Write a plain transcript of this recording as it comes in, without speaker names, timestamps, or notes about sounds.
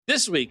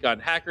This week on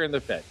Hacker and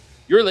the Fed,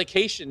 your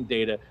location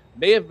data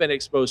may have been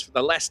exposed for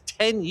the last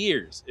 10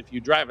 years if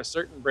you drive a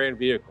certain brand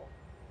vehicle.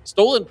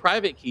 Stolen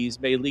private keys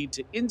may lead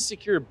to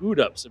insecure boot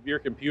ups of your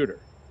computer.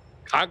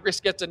 Congress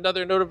gets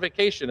another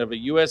notification of a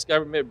U.S.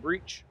 government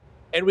breach.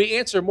 And we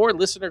answer more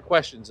listener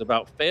questions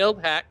about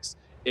failed hacks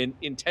and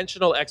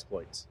intentional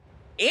exploits.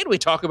 And we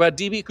talk about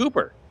DB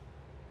Cooper.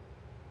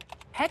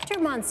 Hector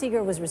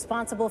Monsegur was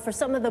responsible for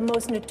some of the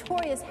most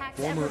notorious hacks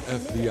Former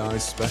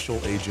FBI Special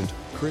Agent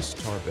Chris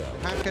Tarbell.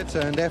 Hacker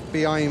turned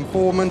FBI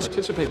informant.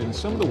 Participated in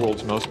some of the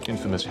world's most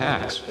infamous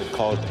hacks. It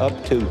caused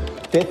up to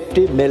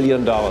 $50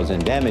 million in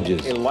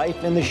damages. A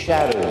life in the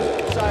shadows.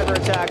 Cyber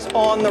attacks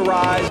on the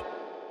rise.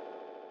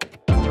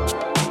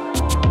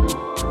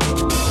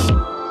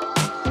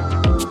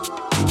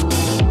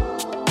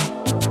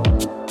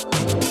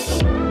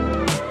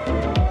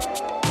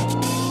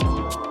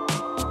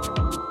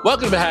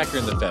 Welcome to Hacker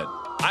and the Fed.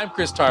 I'm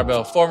Chris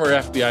Tarbell, former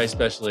FBI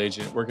Special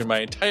Agent, working my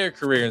entire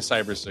career in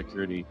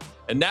cybersecurity,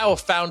 and now a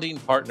founding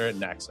partner at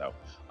Naxo.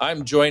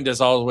 I'm joined,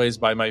 as always,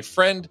 by my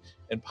friend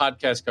and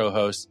podcast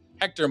co-host,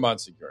 Hector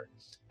Monsegur.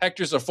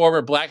 Hector's a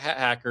former black hat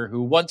hacker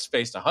who once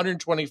faced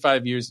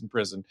 125 years in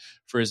prison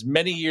for his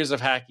many years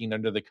of hacking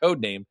under the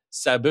codename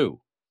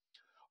Sabu.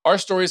 Our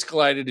stories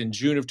collided in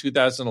June of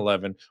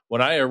 2011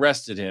 when I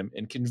arrested him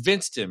and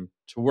convinced him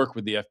to work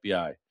with the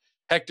FBI.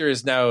 Hector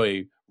is now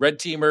a red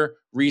teamer,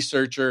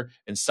 researcher,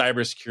 and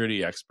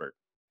cybersecurity expert.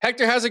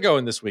 Hector, how's it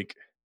going this week?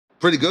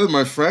 Pretty good,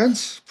 my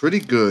friends.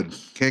 Pretty good.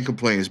 Can't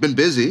complain. It's been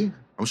busy.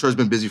 I'm sure it's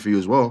been busy for you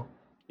as well.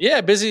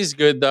 Yeah, busy's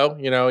good, though.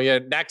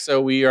 At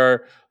Naxo, we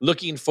are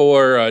looking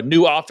for a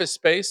new office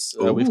space.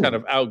 We've kind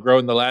of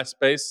outgrown the last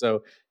space.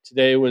 So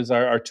today was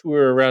our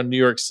tour around New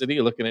York City,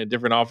 looking at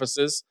different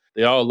offices.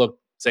 They all look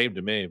same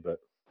to me, but...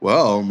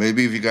 Well,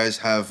 maybe if you guys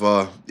have,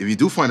 if you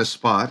do find a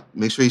spot,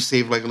 make sure you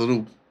save like a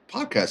little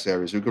podcast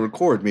area so we can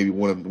record maybe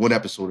one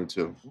episode or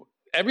two.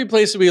 Every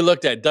place we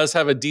looked at does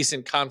have a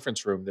decent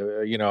conference room.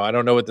 I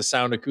don't know what the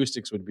sound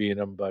acoustics would be in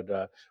them,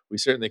 but we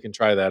certainly can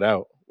try that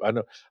out. I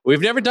know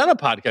we've never done a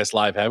podcast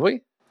live, have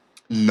we?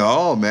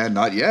 No, man,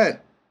 not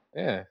yet.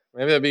 Yeah,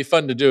 maybe that'd be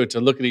fun to do, to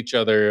look at each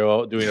other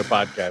while doing a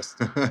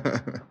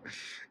podcast.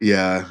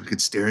 Yeah, I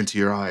could stare into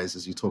your eyes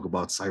as you talk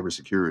about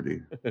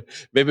cybersecurity.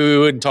 Maybe we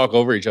wouldn't talk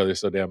over each other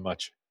so damn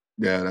much.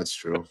 Yeah, that's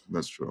true.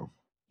 That's true.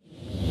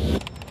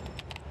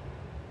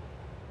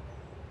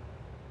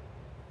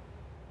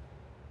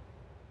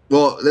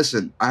 Well,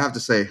 listen, I have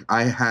to say,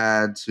 I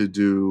had to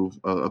do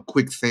a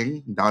quick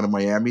thing down in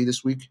Miami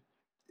this week.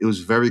 It was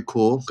very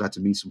cool. Got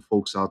to meet some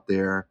folks out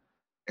there,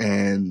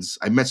 and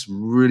I met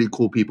some really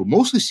cool people,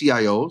 mostly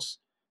CIOs.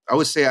 I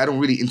would say I don't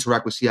really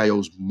interact with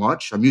CIOs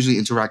much. I'm usually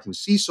interacting with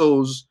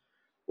CISOs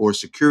or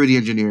security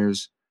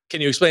engineers. Can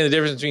you explain the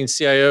difference between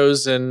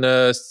CIOs and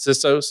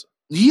CISOs?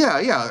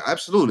 Yeah,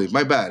 absolutely.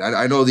 My bad.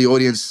 I know the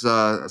audience,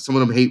 some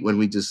of them hate when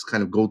we just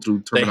kind of go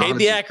through terminology.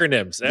 They hate the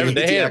acronyms.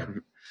 They hate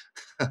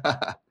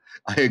them.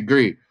 I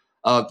agree.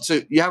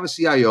 So you have a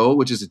CIO,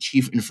 which is a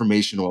Chief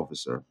Information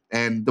Officer,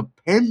 and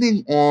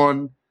depending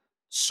on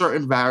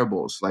certain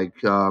variables, like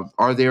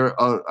are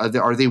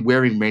they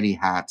wearing many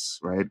hats,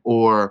 right?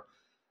 Or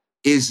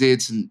is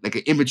it like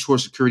an immature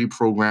security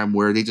program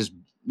where they just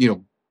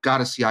got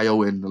a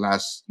CIO in the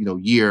last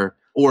year,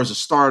 or as a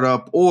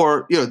startup,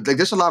 or like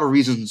there's a lot of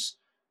reasons,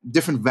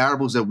 different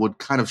variables that would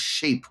kind of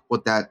shape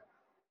what that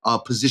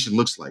position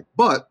looks like.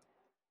 But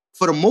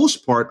for the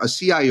most part, a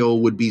CIO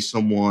would be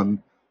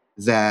someone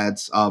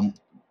that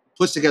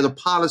puts together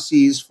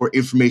policies for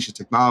information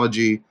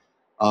technology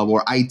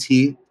or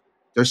IT.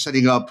 They're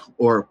setting up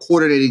or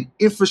coordinating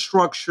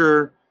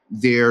infrastructure.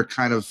 They're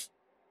kind of,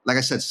 like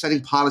I said,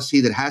 setting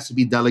policy that has to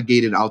be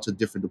delegated out to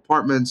different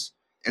departments.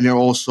 And they're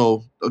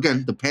also,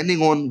 again,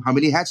 depending on how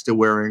many hats they're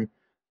wearing,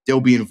 they'll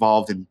be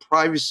involved in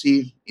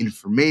privacy,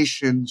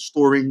 information,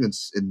 storing,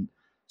 and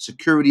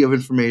security of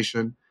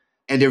information.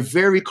 And they're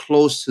very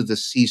close to the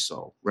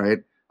CISO, right?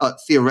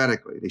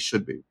 Theoretically, they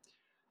should be.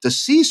 The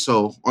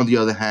CISO, on the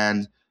other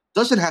hand,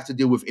 doesn't have to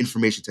deal with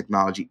information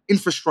technology,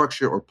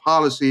 infrastructure, or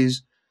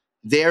policies.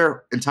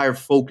 Their entire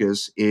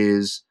focus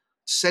is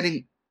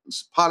setting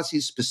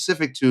policies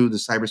specific to the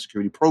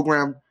cybersecurity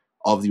program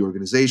of the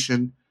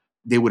organization.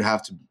 They would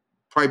have to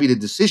probably be the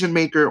decision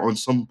maker on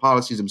some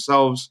policies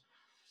themselves.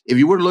 If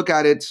you were to look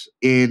at it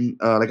in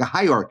like a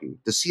hierarchy,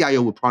 the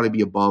CIO would probably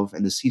be above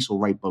and the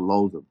CISO right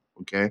below them,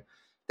 okay?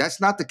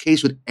 That's not the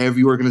case with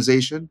every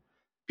organization,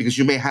 because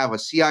you may have a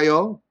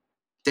CIO,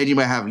 then you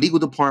might have legal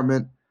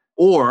department,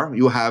 or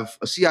you'll have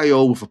a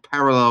CIO with a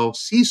parallel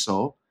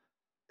CISO.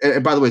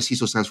 And by the way,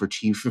 CISO stands for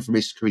Chief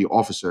Information Security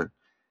Officer.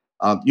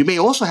 You may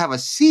also have a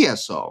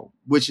CSO,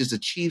 which is the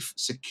Chief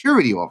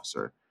Security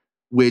Officer,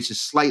 which is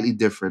slightly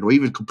different or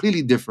even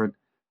completely different,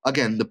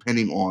 again,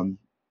 depending on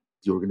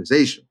the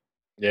organization.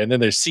 Yeah, and then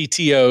there's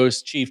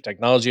CTOs, Chief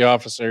Technology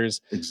Officers.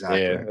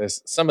 Exactly. Yeah,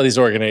 some of these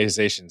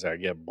organizations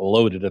get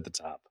bloated at the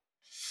top.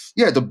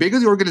 Yeah, the bigger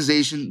the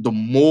organization, the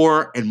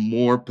more and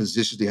more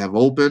positions they have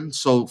open.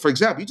 So, for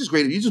example, you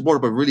just brought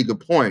up a really good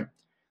point.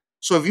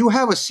 So if you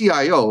have a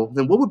CIO,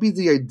 then what would be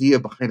the idea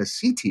behind a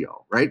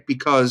CTO, right?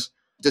 Because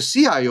the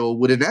CIO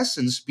would, in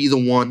essence, be the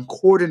one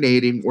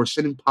coordinating or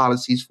setting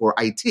policies for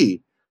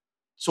IT.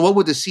 So what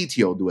would the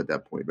CTO do at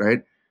that point,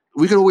 right?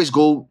 We could always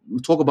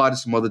talk about it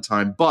some other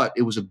time, but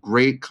it was a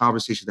great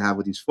conversation to have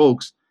with these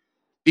folks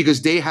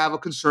because they have a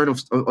concern on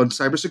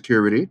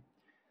cybersecurity,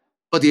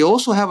 but they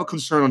also have a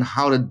concern on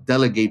how to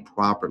delegate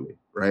properly,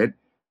 right?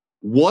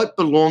 What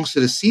belongs to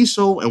the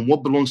CISO and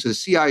what belongs to the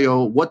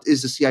CIO? What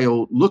is the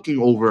CIO looking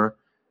over,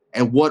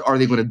 and what are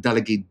they going to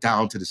delegate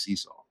down to the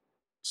CISO?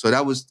 So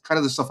that was kind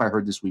of the stuff I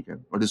heard this week.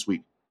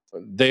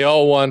 They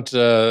all want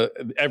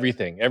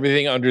everything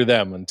under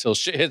them until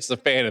shit hits the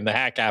fan and the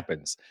hack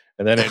happens.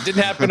 And then it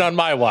didn't happen on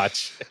my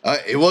watch.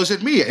 It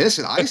wasn't me.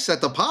 Listen, I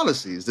set the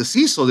policies. The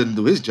CISO didn't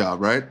do his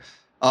job, right?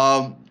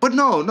 But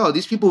no,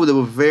 these people, they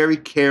were very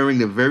caring.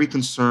 They're very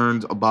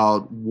concerned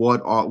about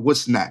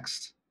what's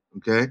next.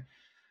 Okay.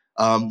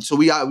 So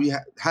we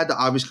had the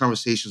obvious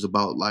conversations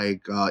about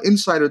like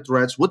insider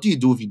threats. What do you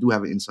do if you do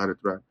have an insider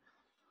threat?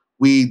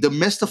 We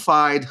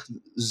demystified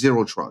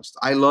zero trust.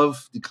 I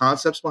love the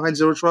concepts behind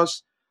zero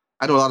trust.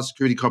 I know a lot of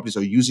security companies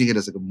are using it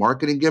as like a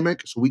marketing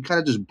gimmick. So we kind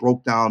of just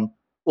broke down,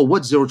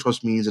 what zero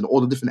trust means and all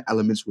the different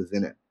elements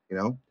within it,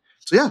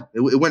 So yeah,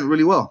 it went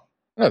really well.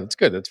 Oh, that's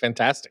good. That's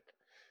fantastic.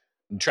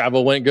 And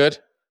travel went good?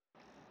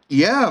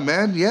 Yeah,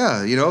 man.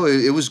 Yeah.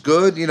 It was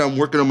good. I'm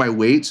working on my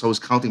weight. So I was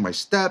counting my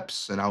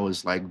steps and I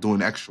was like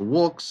doing extra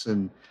walks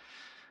and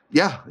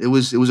yeah, it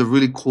was a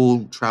really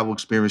cool travel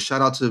experience. Shout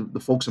out to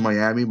the folks in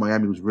Miami.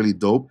 Miami was really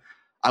dope.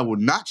 I would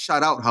not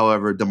shout out,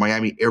 however, the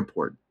Miami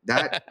airport.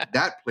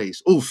 That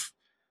place, oof.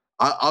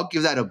 I'll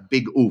give that a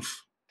big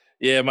oof.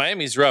 Yeah,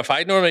 Miami's rough.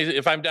 I normally,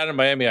 if I'm down in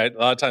Miami, a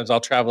lot of times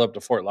I'll travel up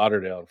to Fort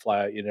Lauderdale and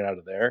fly in and out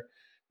of there.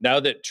 Now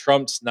that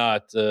Trump's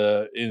not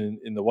in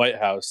the White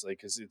House,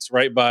 like, 'cause it's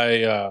right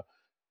by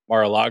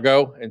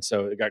Mar-a-Lago, and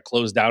so it got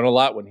closed down a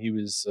lot when he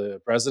was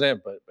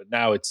president. But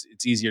now it's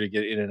easier to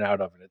get in and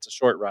out of it. It's a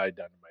short ride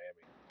down to Miami.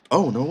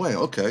 Oh, no way.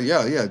 Okay.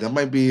 Yeah. That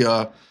might be,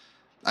 I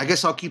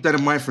guess I'll keep that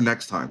in mind for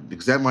next time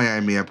because that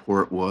Miami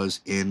airport was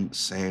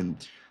insane.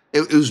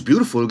 It was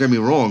beautiful. Don't get me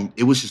wrong.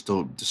 It was just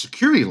the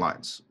security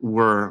lines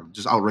were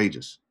just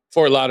outrageous.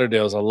 Fort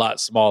Lauderdale is a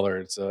lot smaller.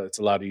 It's a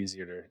lot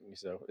easier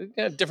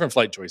different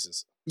flight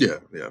choices. Yeah,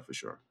 for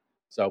sure.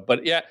 So,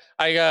 but yeah,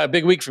 I got a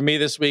big week for me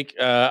this week.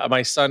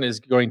 My son is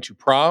going to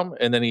prom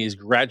and then he is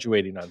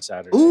graduating on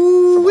Saturday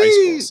from high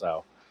school.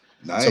 So,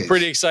 nice. So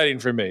pretty exciting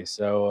for me.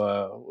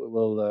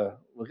 So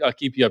I'll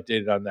keep you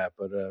updated on that.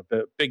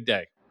 But big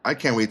day. I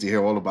can't wait to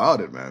hear all about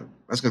it, man.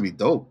 That's gonna be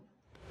dope.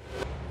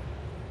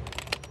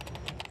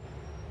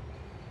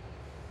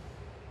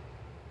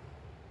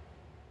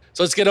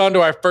 So let's get on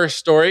to our first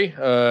story.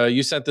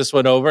 You sent this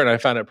one over, and I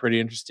found it pretty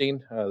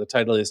interesting. The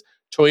title is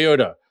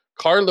Toyota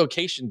car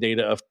location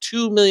data of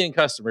 2 million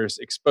customers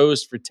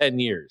exposed for 10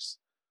 years.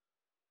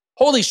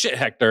 Holy shit,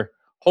 Hector.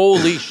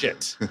 Holy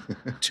shit.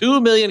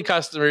 2 million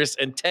customers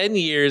and 10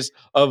 years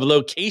of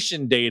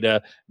location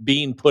data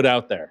being put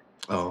out there.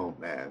 Oh,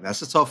 man.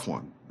 That's a tough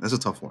one.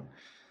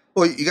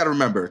 Well, you got to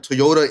remember,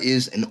 Toyota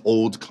is an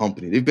old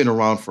company. They've been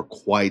around for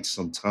quite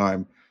some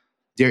time.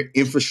 Their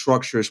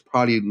infrastructure is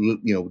probably,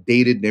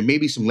 dated. There may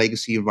be some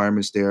legacy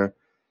environments there.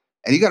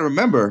 And you got to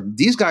remember,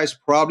 these guys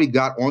probably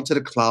got onto the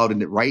cloud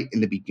right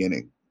in the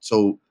beginning.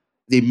 So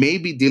they may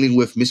be dealing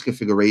with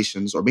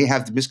misconfigurations or may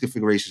have the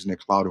misconfigurations in their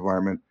cloud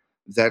environment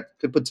that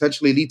could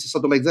potentially lead to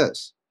something like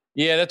this.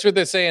 Yeah, that's what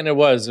they're saying it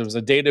was. It was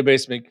a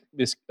database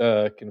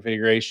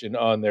configuration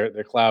on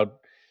their cloud.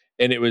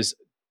 And it was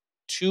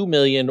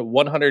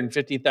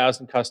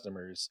 2,150,000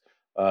 customers.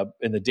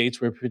 And the dates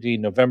were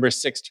between November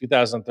 6,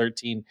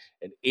 2013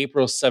 and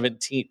April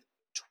 17th,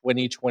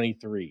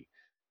 2023.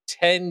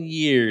 10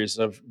 years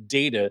of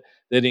data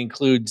that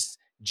includes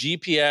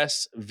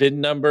GPS, VIN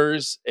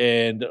numbers,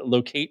 and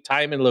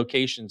time and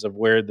locations of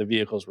where the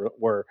vehicles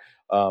were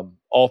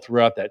all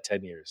throughout that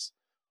 10 years.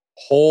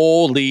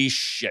 Holy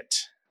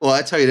shit. Well,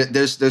 I tell you,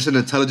 there's an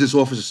intelligence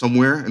officer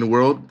somewhere in the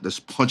world that's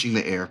punching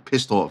the air,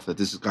 pissed off that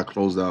this got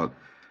closed out.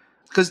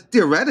 Because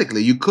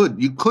theoretically, you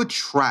could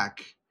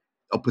track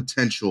a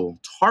potential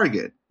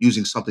target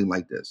using something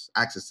like this,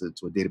 access to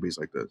a database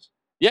like this.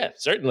 Yeah,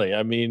 certainly.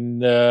 I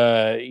mean,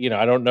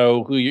 I don't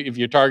know if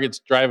your target's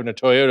driving a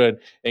Toyota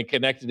and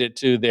connected it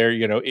to their,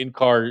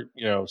 in-car,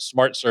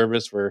 smart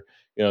service for,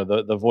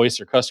 the voice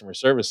or customer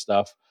service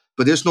stuff.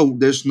 But there's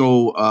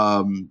no,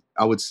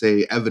 I would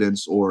say,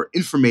 evidence or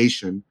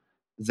information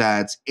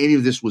that any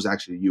of this was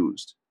actually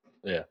used.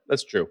 Yeah,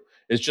 that's true.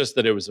 It's just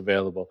that it was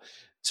available.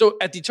 So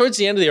towards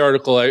the end of the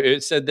article,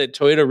 it said that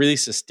Toyota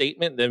released a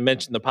statement that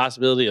mentioned the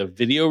possibility of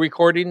video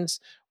recordings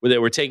that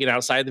were taken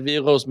outside the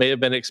vehicles may have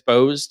been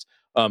exposed.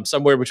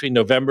 Somewhere between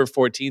November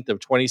 14th of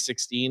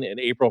 2016 and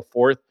April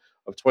 4th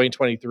of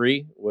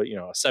 2023, a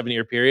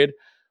 7-year period.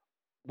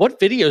 What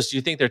videos do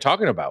you think they're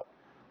talking about?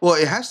 Well,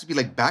 it has to be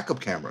like backup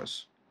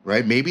cameras,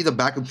 right? Maybe the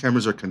backup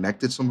cameras are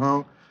connected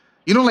somehow.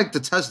 Like the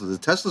Teslas. The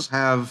Teslas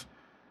have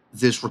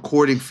this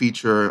recording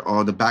feature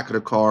on the back of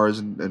the cars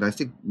and I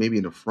think maybe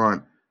in the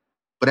front.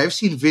 But I've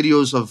seen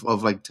videos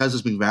of like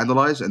Teslas being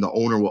vandalized, and the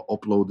owner will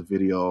upload the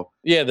video.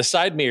 Yeah, the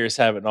side mirrors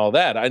have it and all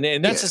that.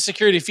 And that's Yeah. a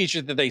security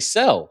feature that they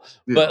sell.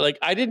 Yeah. But like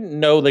I didn't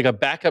know like a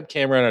backup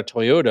camera on a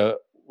Toyota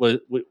was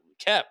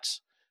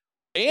kept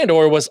and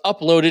or was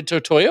uploaded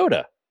to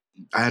Toyota.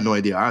 I had no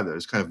idea either.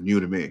 It's kind of new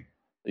to me.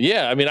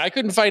 Yeah, I mean, I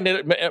couldn't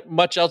find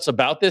much else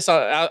about this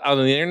on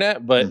the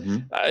internet, but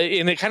Mhm.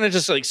 And it kind of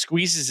just like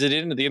squeezes it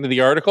in at the end of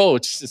the article,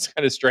 which is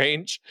kind of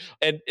strange.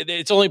 And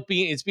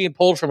it's being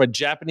pulled from a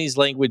Japanese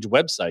language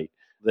website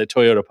that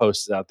Toyota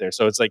posts out there,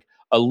 so it's like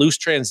a loose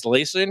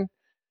translation.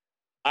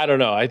 I don't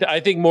know. I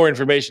think more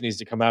information needs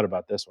to come out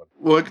about this one.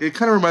 Well, it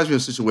kind of reminds me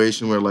of a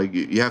situation where like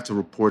you have to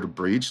report a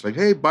breach. Like,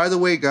 hey, by the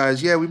way,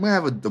 guys, yeah, we might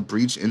have a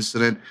breach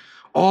incident.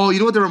 Oh, you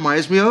know what that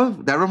reminds me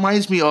of? That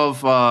reminds me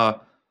of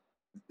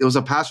it was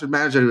a password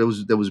manager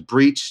that was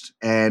breached,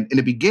 and in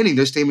the beginning,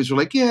 their statements were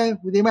like, yeah,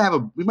 we might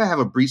have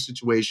a breach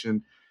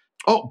situation.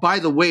 Oh, by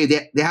the way,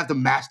 they have the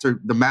master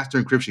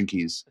encryption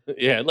keys.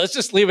 Yeah, let's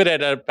just leave it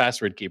at a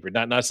password keeper,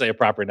 not say a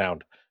proper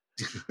noun.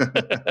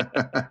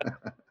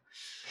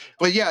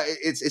 But yeah,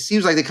 it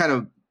seems like they kind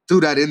of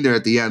threw that in there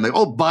at the end. Like,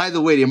 oh, by the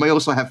way, they might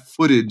also have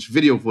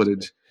video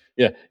footage.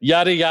 Yeah,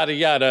 yada yada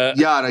yada.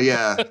 Yada,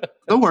 yeah.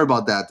 Don't worry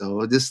about that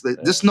though.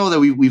 Just know that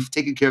we've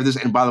taken care of this.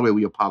 And by the way,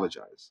 we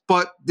apologize.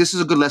 But this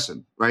is a good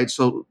lesson, right?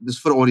 So this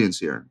is for the audience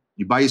here.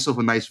 You buy yourself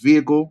a nice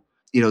vehicle.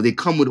 You know, they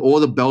come with all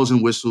the bells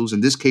and whistles.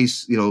 In this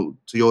case, you know,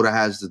 Toyota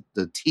has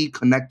the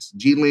T-Connect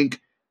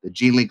G-Link, the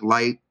G-Link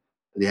Lite.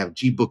 They have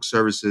G-Book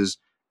services.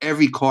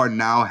 Every car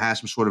now has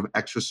some sort of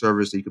extra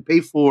service that you can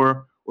pay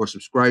for or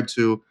subscribe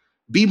to.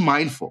 Be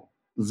mindful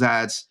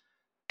that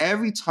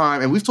every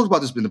time, and we've talked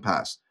about this in the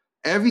past,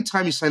 every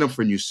time you sign up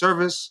for a new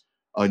service,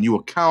 a new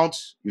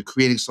account, you're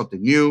creating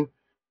something new.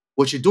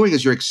 What you're doing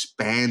is you're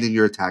expanding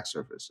your attack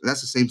surface. And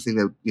that's the same thing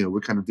that, you know, we're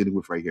kind of dealing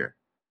with right here.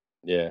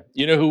 Yeah.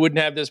 You know who wouldn't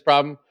have this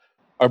problem?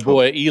 Our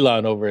boy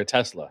Elon over at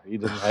Tesla. He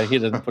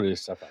doesn't put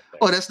his stuff out there.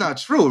 Oh, that's not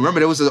true. Remember,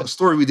 there was a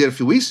story we did a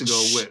few weeks ago.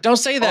 Don't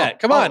say that.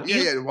 Come on.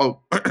 Yeah.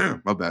 Oh,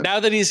 my bad. Now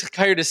that he's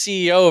hired a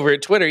CEO over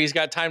at Twitter, he's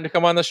got time to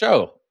come on the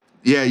show.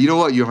 Yeah, you know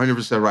what? You're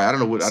 100% right. I don't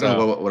know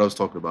what I was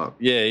talking about.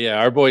 Yeah.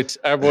 Our boy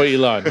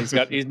Elon.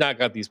 He's not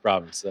got these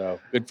problems. So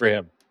good for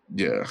him.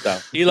 Yeah. So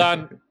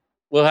Elon,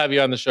 we'll have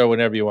you on the show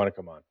whenever you want to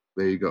come on.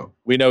 There you go.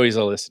 We know he's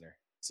a listener.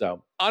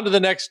 So on to the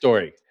next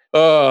story.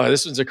 Oh,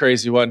 this one's a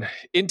crazy one.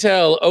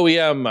 Intel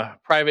OEM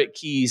private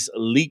keys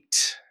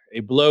leaked,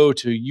 a blow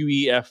to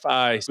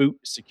UEFI boot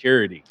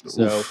security.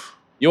 So Oof.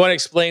 You want to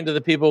explain to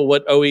the people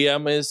what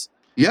OEM is?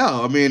 Yeah,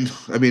 I mean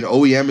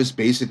OEM is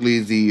basically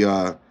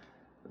the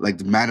like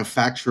the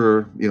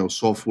manufacturer, you know,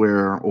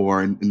 software,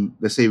 or in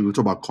let's say we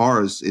talk about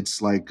cars,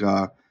 it's like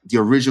the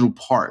original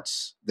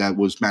parts that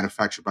was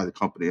manufactured by the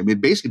company. I mean,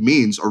 it basically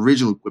means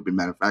original equipment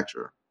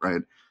manufacturer,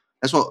 right?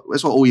 That's what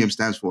OEM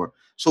stands for.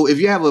 So if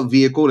you have a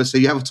vehicle, let's say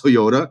you have a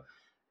Toyota,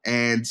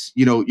 and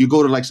you know you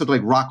go to like something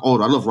like Rock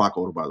Auto. I love Rock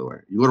Auto, by the way.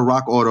 You go to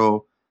Rock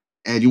Auto,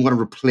 and you want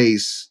to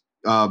replace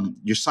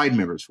your side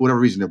mirrors for whatever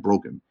reason they're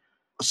broken.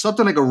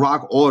 Something like a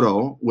Rock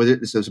Auto, where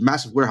it's a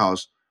massive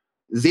warehouse,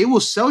 they will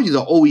sell you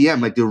the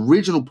OEM, like the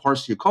original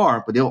parts to your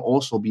car, but they'll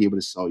also be able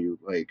to sell you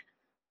like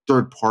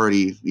third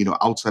party, you know,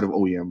 outside of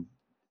OEM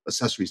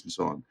accessories and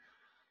so on.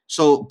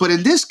 So, but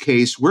in this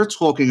case, we're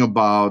talking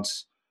about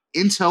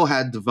Intel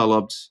had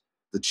developed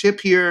the chip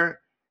here,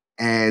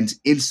 and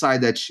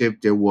inside that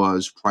chip there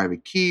was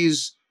private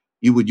keys.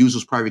 You would use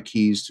those private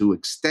keys to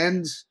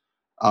extend,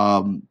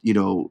 by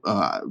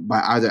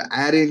either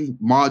adding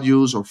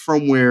modules or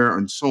firmware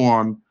and so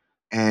on.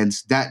 And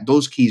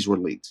those keys were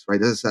leaked, right?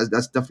 That's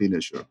definitely an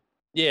issue.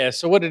 Yeah.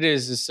 So what it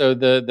is so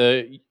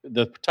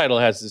the title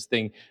has this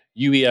thing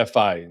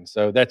UEFI, and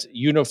so that's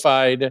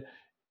Unified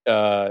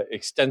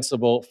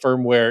Extensible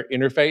Firmware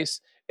Interface,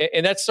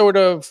 and that's sort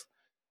of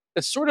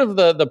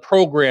the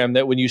program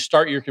that when you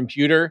start your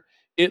computer,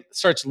 it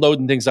starts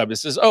loading things up. It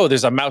says, oh,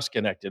 there's a mouse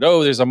connected.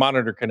 Oh, there's a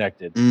monitor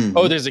connected. Mhm.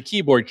 Oh, there's a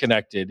keyboard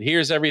connected.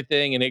 Here's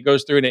everything. And it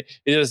goes through and it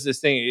does this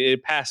thing.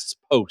 It passes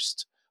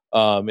post.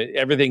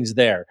 Everything's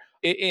there.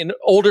 In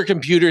older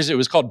computers, it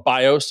was called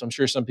BIOS. I'm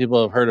sure some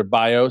people have heard of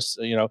BIOS,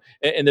 you know,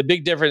 and the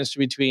big difference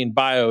between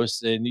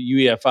BIOS and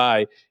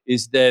UEFI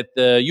is that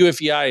the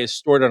UEFI is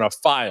stored on a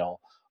file.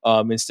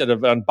 Instead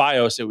of on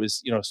BIOS, it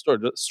was, you know,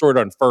 stored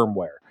on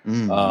firmware.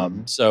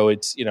 So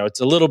it's, you know, it's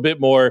a little bit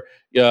more.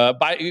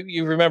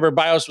 You remember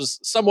BIOS was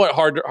somewhat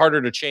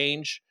harder to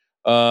change.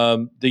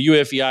 The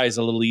UEFI is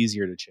a little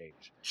easier to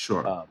change.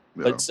 Sure. Yeah.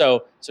 But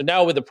so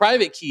now with the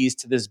private keys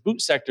to this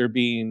boot sector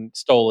being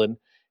stolen,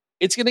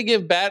 it's going to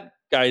give bad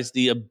guys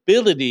the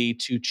ability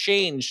to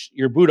change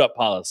your boot up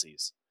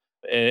policies,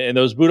 and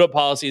those boot up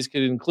policies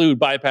could include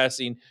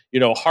bypassing, you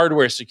know,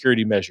 hardware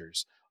security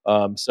measures.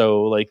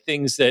 So like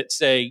things that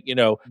say, you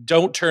know,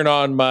 don't turn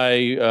on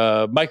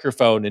my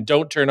microphone and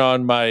don't turn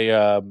on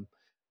my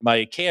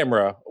my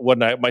camera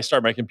when I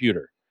start my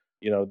computer.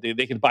 You know,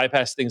 they can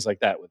bypass things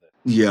like that with it.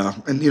 Yeah,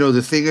 and you know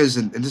the thing is,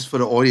 and this is for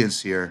the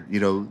audience here. You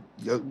know,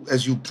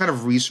 as you kind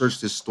of research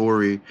this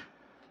story,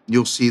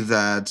 you'll see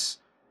that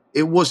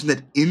it wasn't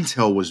that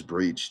Intel was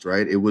breached,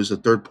 right? It was a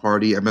third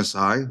party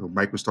MSI, or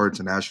Microstar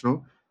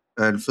International.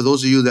 And for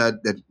those of you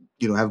that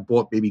have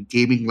bought maybe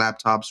gaming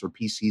laptops or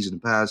PCs in the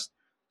past,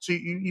 so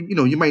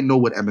you might know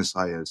what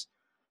MSI is.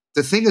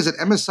 The thing is that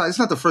MSI, it's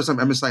not the first time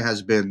MSI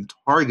has been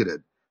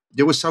targeted.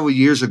 There was several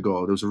years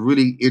ago, there was a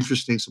really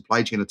interesting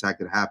supply chain attack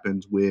that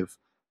happened with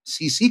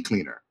CC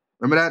Cleaner.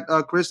 Remember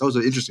that, Chris? That was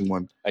an interesting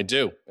one. I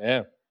do,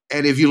 yeah.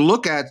 And if you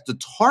look at the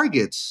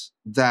targets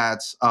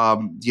that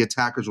the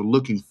attackers were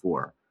looking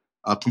for,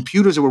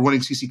 computers that were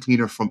running CC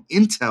Cleaner from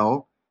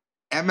Intel,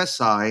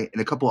 MSI,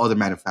 and a couple other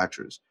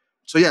manufacturers.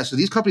 So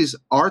these companies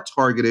are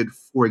targeted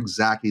for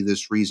exactly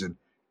this reason.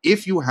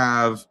 If you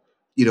have,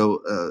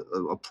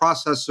 a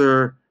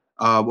processor,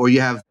 or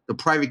you have the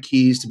private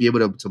keys to be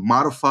able to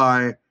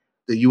modify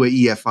the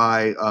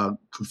UEFI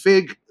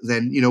config,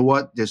 then you know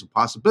what? There's a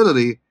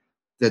possibility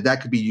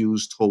that could be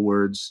used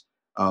towards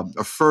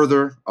a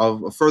furthering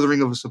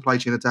of a supply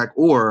chain attack,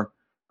 or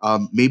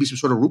maybe some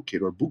sort of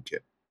rootkit or bootkit.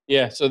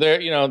 Yeah, so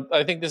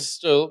I think this is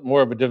still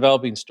more of a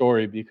developing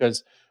story,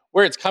 because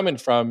where it's coming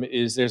from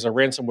is there's a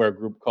ransomware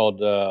group called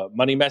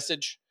Money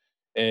Message,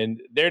 and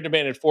they're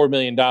demanding $4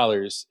 million,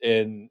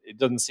 and it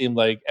doesn't seem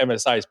like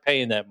MSI is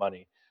paying that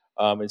money.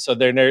 And so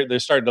they're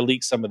starting to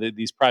leak some of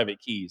these private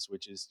keys,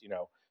 which is,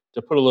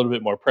 to put a little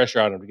bit more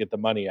pressure on them to get the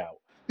money out.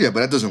 Yeah,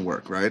 but that doesn't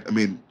work, right? I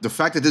mean, the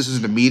fact that this is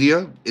in the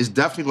media is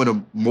definitely going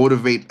to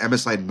motivate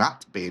MSI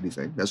not to pay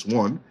anything. That's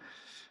one.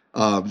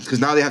 Because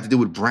now they have to deal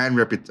with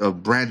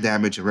brand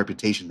damage and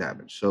reputation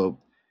damage. So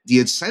the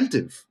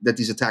incentive that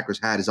these attackers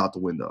had is out the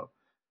window.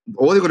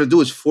 All they're going to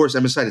do is force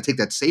MSI to take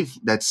that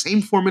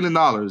same $4 million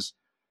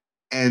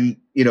and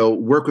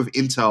work with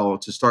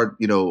Intel to start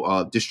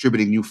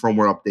distributing new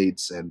firmware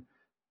updates and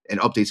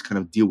updates kind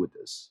of deal with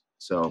this.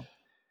 So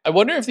I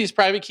wonder if these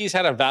private keys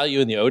had a value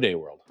in the O-Day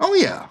world. Oh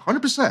yeah,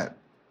 100%.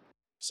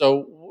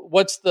 So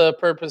what's the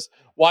purpose?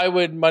 Why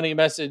would Money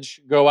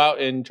Message go out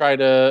and try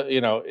to,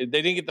 they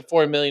didn't get the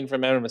 $4 million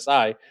from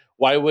MSI.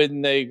 Why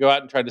wouldn't they go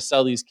out and try to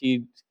sell these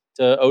keys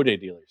to O-Day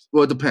dealers?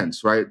 Well, it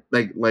depends, right?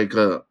 Like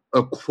a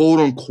quote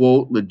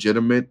unquote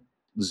legitimate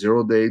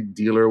 0-day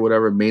dealer or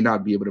whatever may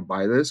not be able to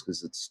buy this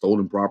because it's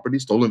stolen property,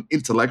 stolen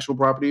intellectual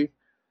property,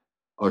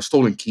 or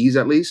stolen keys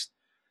at least.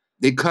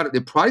 They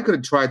probably could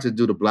have tried to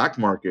do the black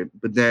market,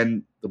 but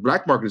then the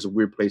black market is a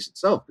weird place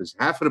itself, because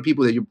half of the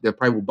people that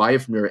probably will buy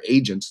it from your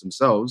agents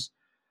themselves,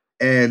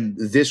 and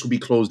this will be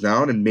closed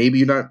down, and maybe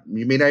you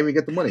may not even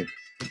get the money.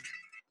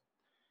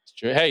 It's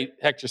true. Hey,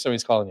 Hector,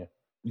 somebody's calling you.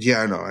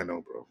 Yeah, I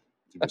know, bro.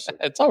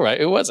 It's all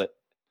right. Who was it?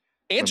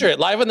 Answer it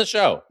live on the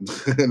show.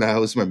 No, it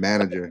was my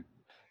manager.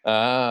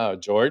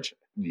 George.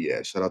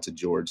 Yeah, shout out to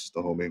George,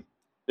 the homie.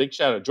 Big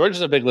shout out. George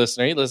is a big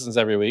listener. He listens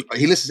every week.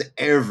 He listens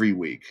every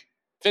week.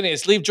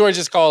 Phineas, leave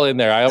George's call in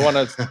there. I want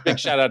a big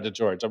shout out to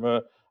George.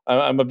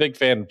 I'm a big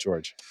fan of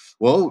George.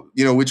 Well,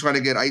 we're trying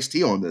to get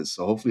Ice-T on this,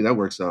 so hopefully that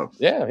works out.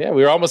 Yeah.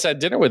 We were almost at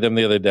dinner with him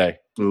the other day.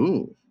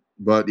 Ooh,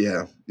 but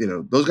yeah,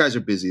 those guys are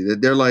busy.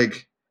 They're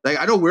like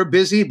I know we're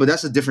busy, but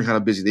that's a different kind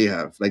of busy they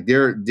have. Like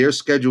their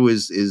schedule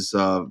is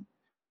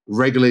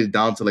regulated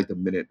down to like the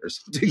minute or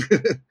something. I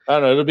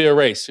don't know. It'll be a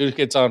race. Who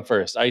gets on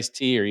first,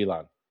 Ice-T or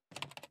Elon?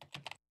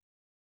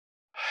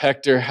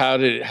 Hector, how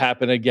did it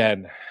happen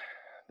again?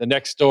 The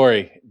next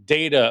story,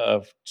 data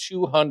of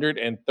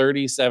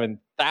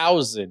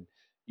 237,000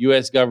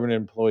 U.S. government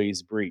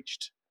employees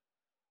breached.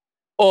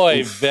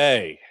 Oy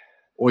vey.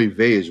 Oy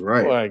vey is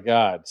right. Oh, my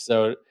God.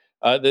 So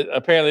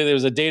apparently there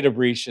was a data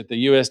breach at the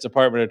U.S.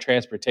 Department of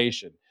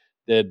Transportation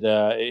that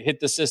it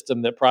hit the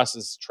system that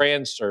processes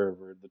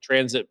TransServe, or the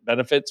transit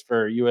benefits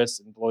for U.S.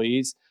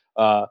 employees.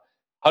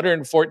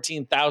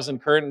 114,000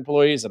 current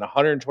employees and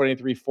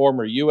 123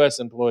 former U.S.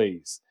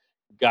 employees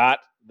got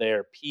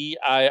their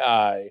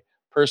PII,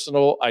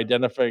 personal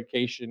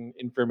identification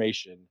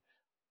information,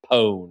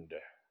 pwned.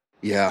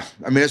 Yeah,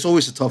 I mean, it's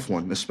always a tough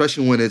one,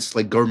 especially when it's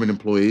like government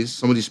employees.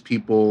 Some of these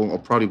people are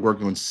probably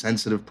working on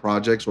sensitive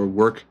projects or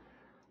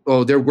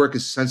their work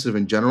is sensitive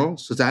in general.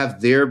 So to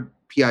have their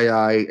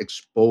PII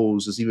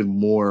exposed is even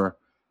more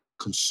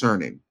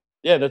concerning.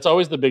 Yeah, that's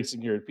always the big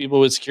security.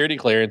 People with security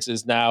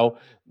clearances, now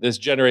this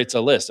generates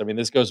a list. I mean,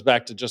 this goes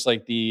back to just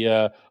like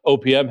the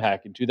OPM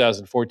hack in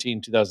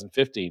 2014,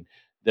 2015.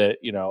 That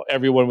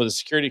everyone with a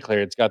security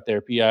clearance got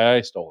their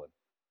PII stolen.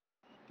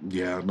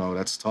 Yeah, no,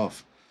 that's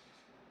tough.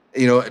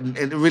 And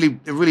it really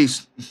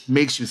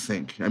makes you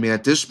think. I mean,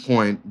 at this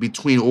point,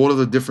 between all of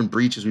the different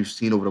breaches we've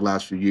seen over the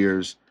last few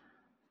years,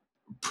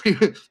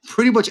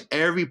 pretty much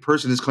every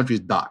person in this country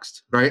is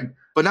doxxed, right?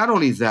 But not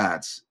only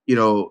that,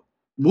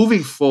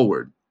 moving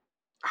forward,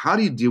 how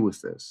do you deal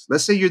with this?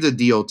 Let's say you're the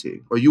DOT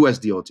or US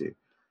DOT,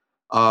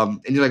 and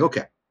you're like,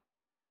 okay,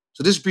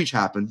 so this breach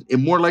happened. It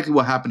more likely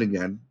will happen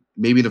again,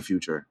 maybe in the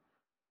future.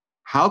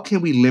 How can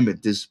we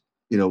limit this,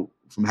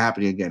 from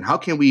happening again? How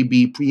can we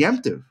be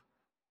preemptive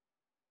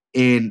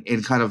in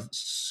kind of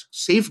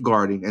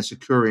safeguarding and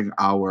securing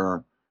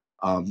our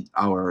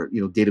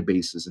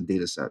databases and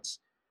data sets?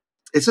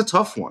 It's a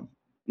tough one,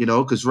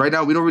 because right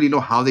now we don't really know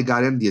how they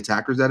got in, the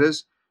attackers, that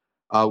is.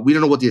 We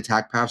don't know what the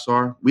attack paths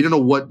are. We don't know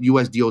what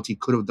US DOT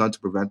could have done to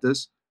prevent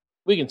this.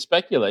 We can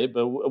speculate,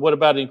 but what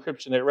about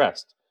encryption at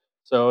rest?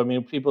 So, I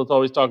mean, people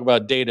always talk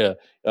about data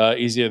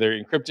is either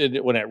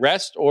encrypted when at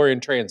rest or in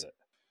transit.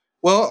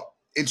 Well,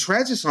 in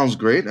transit sounds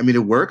great. I mean,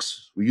 it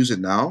works. We use it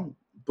now.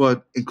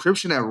 But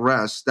encryption at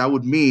rest, that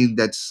would mean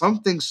that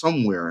something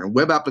somewhere, a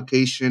web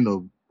application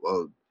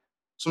or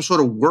some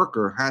sort of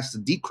worker has to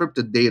decrypt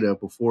the data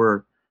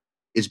before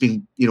it's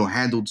being,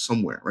 handled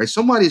somewhere, right?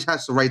 Somebody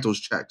has to write those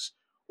checks,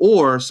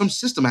 or some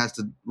system has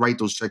to write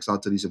those checks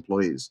out to these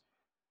employees.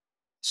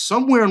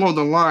 Somewhere along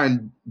the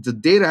line, the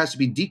data has to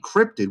be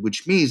decrypted,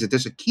 which means that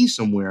there's a key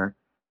somewhere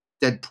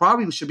that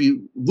probably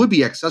would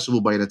be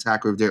accessible by an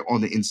attacker if they're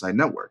on the inside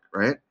network,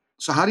 right?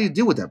 So how do you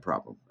deal with that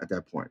problem at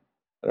that point?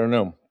 I don't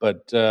know.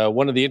 But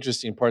one of the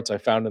interesting parts I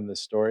found in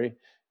this story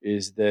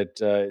is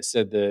that it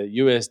said the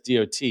US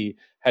DOT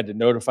had to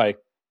notify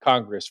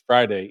Congress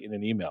Friday in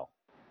an email.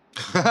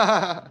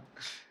 I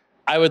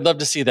would love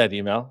to see that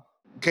email.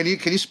 Can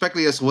you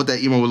speculate as to what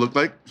that email would look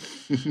like?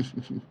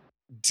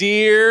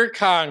 Dear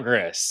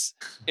Congress,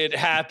 it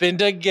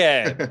happened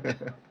again.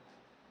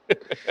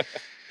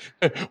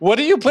 What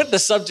do you put in the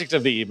subject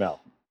of the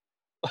email?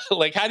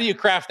 Like, how do you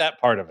craft that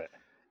part of it?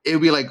 It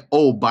would be like,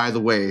 oh, by the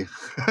way.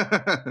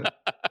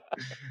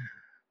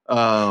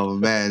 Oh,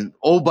 man.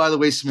 Oh, by the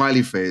way,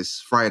 smiley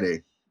face,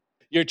 Friday.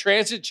 Your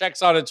transit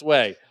check's on its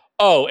way.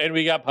 Oh, and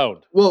we got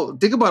pwned. Well,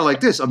 think about it like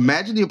this.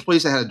 Imagine the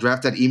employees that had to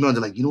draft that email and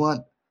they're like, you know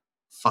what?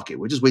 Fuck it.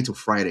 We'll just wait till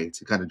Friday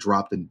to kind of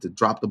drop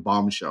the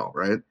bombshell,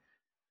 right?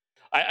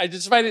 I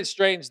just find it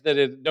strange that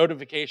a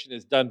notification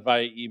is done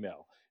via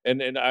email.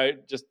 And I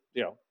just,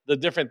 the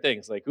different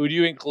things, like who do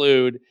you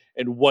include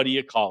and what do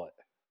you call it?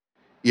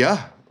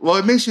 Yeah. Well,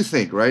 it makes you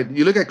think, right?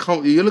 You look at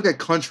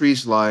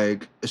countries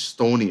like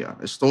Estonia.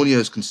 Estonia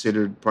is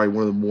considered probably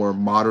one of the more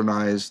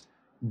modernized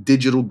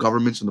digital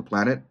governments on the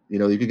planet. You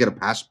could get a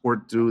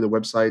passport through the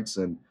websites,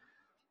 and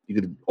you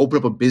could open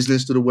up a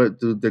business through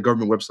the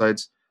government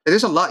websites. And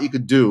there's a lot you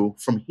could do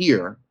from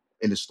here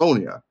in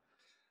Estonia.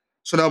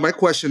 So now my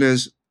question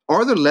is,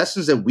 are there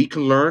lessons that we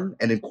can learn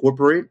and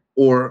incorporate?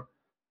 Or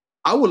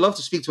I would love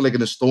to speak to like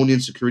an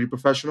Estonian security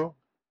professional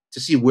to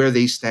see where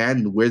they stand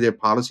and where their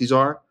policies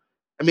are.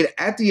 I mean,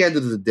 at the end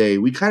of the day,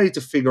 we kind of need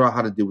to figure out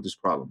how to deal with this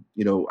problem.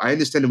 I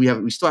understand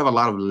that we still have a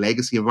lot of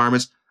legacy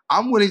environments.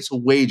 I'm willing to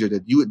wager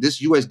that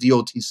this US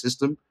DOT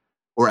system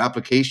or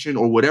application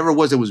or whatever it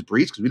was that was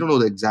breached, because we don't know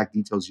the exact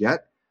details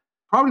yet,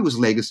 probably was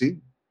legacy.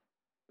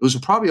 It was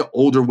probably an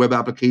older web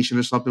application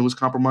or something was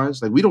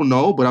compromised. Like, we don't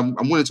know, but I'm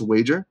willing to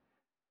wager.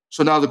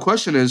 So now the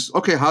question is,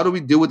 okay, how do we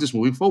deal with this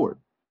moving forward?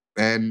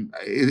 And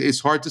it's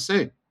hard to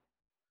say.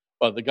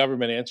 Well, the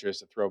government answer is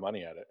to throw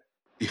money at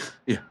it.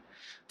 Yeah,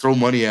 throw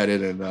money at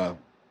it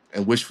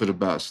and wish for the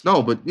best.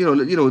 No, but we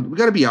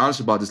got to be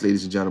honest about this,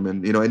 ladies and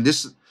gentlemen. And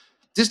this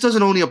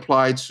doesn't only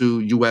apply to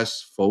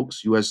U.S.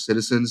 folks, U.S.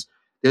 citizens.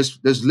 There's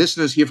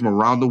listeners here from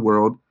around the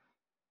world.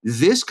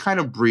 This kind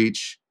of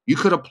breach, you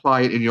could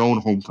apply it in your own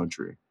home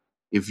country.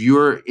 If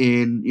you're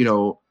in,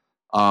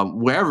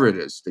 wherever it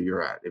is that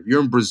you're at, if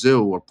you're in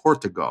Brazil or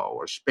Portugal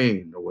or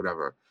Spain or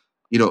whatever,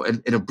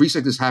 and a breach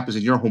like this happens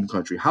in your home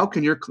country, how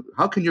can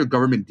your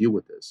government deal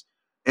with this?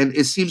 And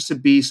it seems to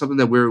be something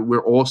that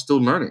we're all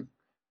still learning.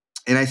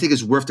 And I think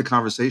it's worth the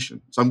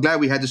conversation. So I'm glad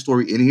we had the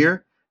story in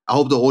here. I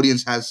hope the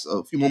audience has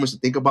a few moments to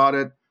think about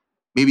it.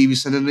 Maybe even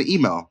send in an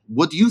email.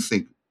 What do you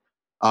think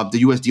the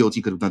US DOT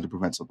could have done to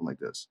prevent something like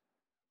this?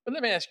 But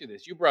let me ask you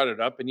this. You brought it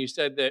up and you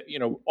said that,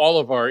 all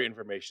of our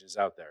information is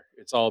out there.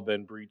 It's all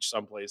been breached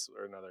someplace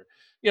or another.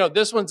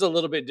 This one's a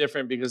little bit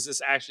different because this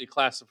actually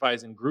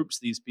classifies and groups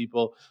these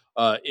people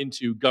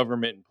into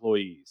government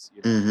employees,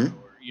 Mhm.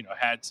 or,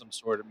 had some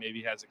sort of,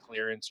 maybe has a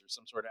clearance or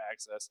some sort of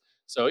access.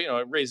 So,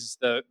 it raises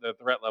the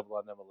threat level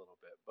on them a little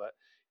bit. But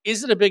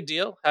is it a big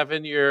deal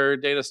having your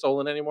data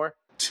stolen anymore?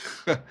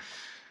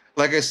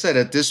 Like I said,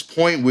 at this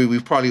point, we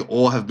probably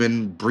all have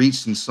been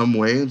breached in some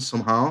way and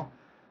somehow.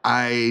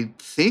 I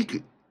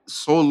think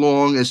so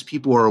long as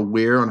people are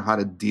aware on how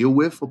to deal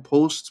with a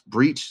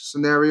post-breach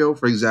scenario,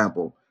 for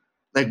example,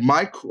 like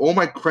all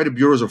my credit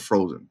bureaus are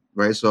frozen,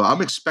 right? So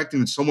I'm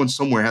expecting that someone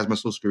somewhere has my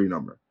social security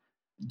number.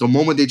 The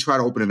moment they try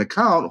to open an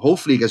account,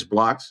 hopefully it gets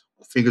blocked,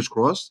 fingers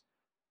crossed.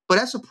 But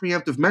that's a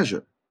preemptive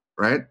measure,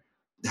 right?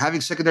 Having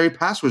secondary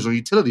passwords on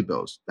utility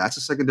bills, that's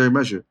a secondary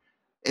measure.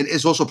 And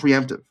it's also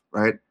preemptive,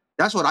 right?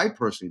 That's what I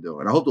personally do.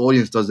 And I hope the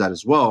audience does that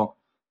as well.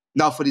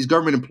 Now, for these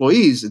government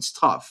employees, it's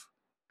tough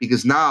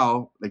because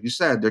now, like you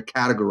said, they're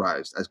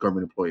categorized as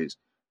government employees.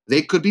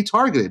 They could be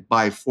targeted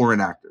by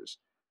foreign actors.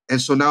 And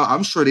so now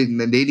I'm sure they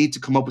need to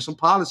come up with some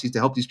policies to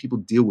help these people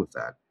deal with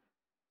that,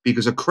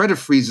 because a credit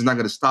freeze is not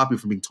going to stop you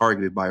from being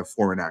targeted by a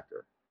foreign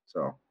actor.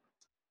 So,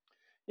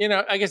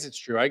 I guess it's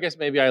true. I guess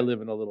maybe I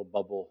live in a little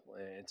bubble,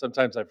 and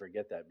sometimes I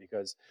forget that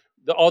because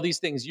all these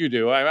things you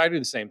do, I do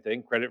the same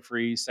thing: credit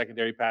freeze,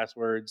 secondary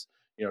passwords,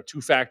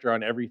 two-factor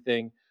on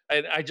everything.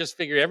 And I just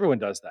figure everyone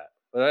does that,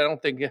 but I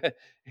don't think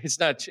it's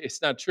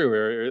not true.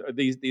 Or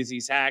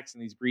these hacks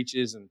and these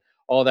breaches and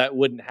all that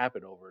wouldn't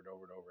happen over and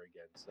over and over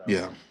again. So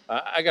Yeah.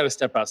 I got to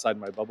step outside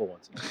my bubble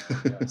once in a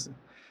while. Yes.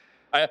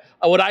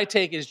 What I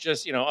take is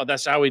just,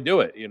 that's how we do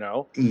it.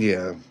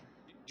 Yeah.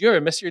 Do you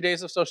ever miss your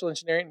days of social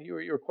engineering? You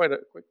were quite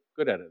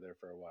good at it there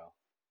for a while.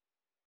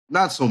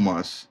 Not so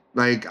much.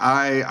 Like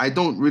I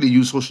don't really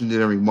use social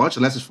engineering much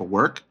unless it's for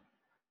work.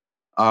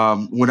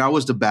 When I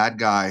was the bad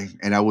guy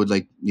and I would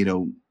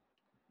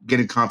get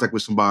in contact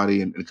with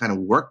somebody and kind of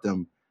work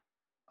them,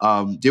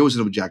 there was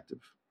an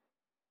objective,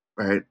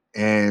 right?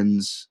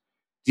 And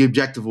the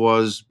objective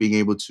was being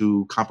able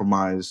to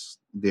compromise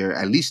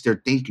at least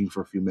their thinking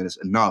for a few minutes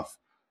enough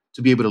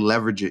to be able to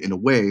leverage it in a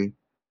way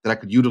that I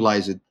could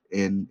utilize it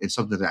in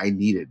something that I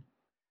needed,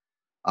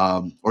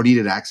 or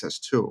needed access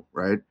to,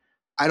 right?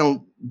 I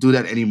don't do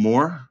that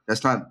anymore.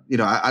 That's not,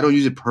 I don't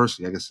use it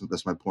personally. I guess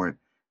that's my point.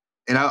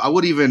 And I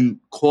would even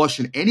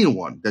caution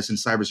anyone that's in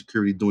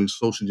cybersecurity doing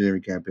social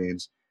engineering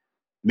campaigns,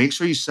 make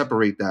sure you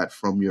separate that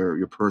from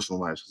your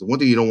personal lives. Because the one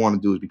thing you don't want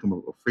to do is become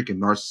a freaking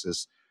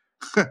narcissist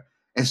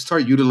and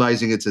start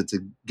utilizing it to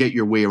get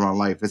your way around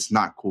life. It's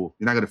not cool.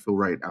 You're not going to feel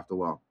right after a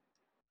while.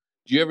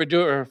 Do you ever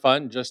do it for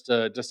fun, just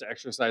to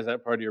exercise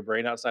that part of your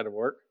brain outside of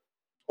work?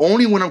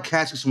 Only when I'm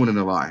catching someone in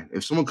a lie.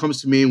 If someone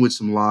comes to me with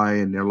some lie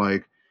and they're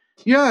like,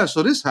 yeah,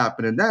 so this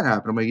happened and that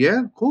happened. I'm like,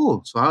 yeah,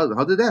 cool. So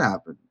how did that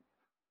happen?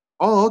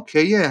 Oh,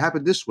 okay, yeah, it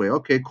happened this way.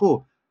 Okay,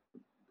 cool.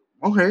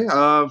 Okay,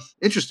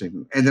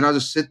 interesting. And then I'll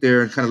just sit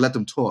there and kind of let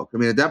them talk. I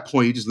mean, at that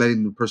point, you're just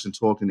letting the person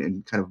talk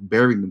and kind of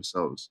burying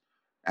themselves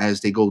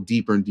as they go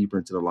deeper and deeper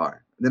into the lie.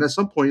 And then at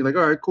some point, you're like,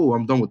 all right, cool,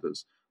 I'm done with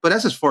this. But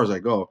that's as far as I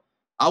go.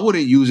 I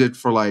wouldn't use it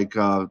for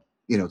to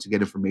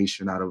get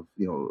information out of,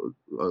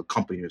 a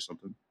company or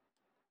something.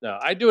 No,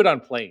 I do it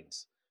on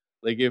planes.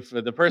 Like if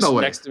the person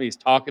next to me is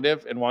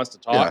talkative and wants to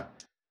talk,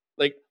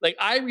 like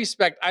I'm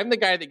the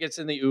guy that gets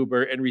in the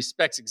Uber and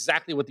respects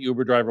exactly what the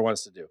Uber driver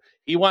wants to do.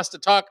 He wants to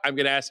talk, I'm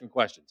going to ask him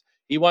questions.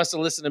 He wants to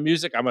listen to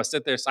music, I'm going to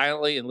sit there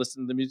silently and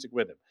listen to the music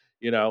with him.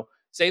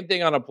 Same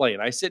thing on a plane.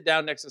 I sit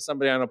down next to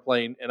somebody on a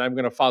plane and I'm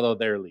going to follow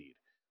their lead.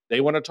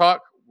 They want to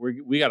talk,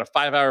 we got a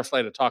 5-hour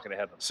flight of talking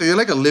ahead of them. So you're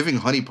like a living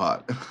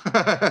honeypot.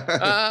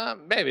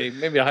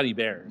 Maybe a honey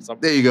bear or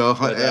something. There you go.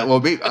 But,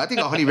 I think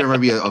a honey bear might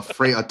be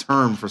a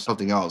term for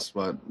something else.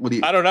 But what do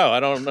you? I don't know. I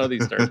don't know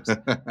these terms.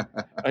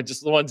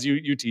 Just the ones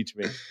you teach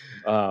me.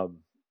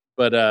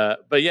 But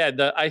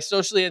yeah, I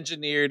socially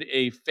engineered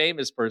a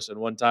famous person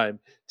one time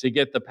to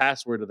get the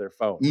password of their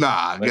phone.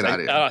 Nah, get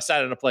out of here. I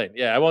sat on a plane.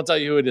 Yeah, I won't tell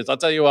you who it is. I'll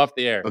tell you off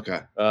the air. Okay.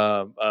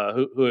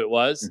 Who it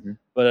was? Mm-hmm.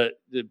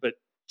 But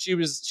she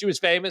was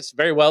famous,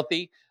 very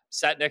wealthy.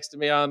 Sat next to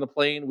me on the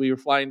plane. We were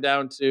flying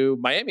down to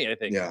Miami, I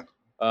think.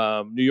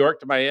 Yeah. New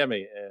York to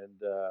Miami, and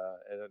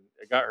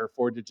I got her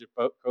 4-digit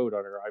code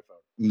on her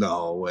iPhone.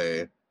 No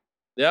way.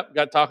 Yep,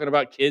 got talking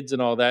about kids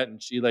and all that,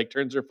 and she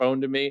turns her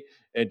phone to me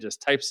and just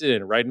types it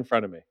in right in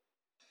front of me.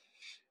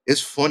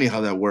 It's funny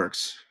how that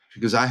works,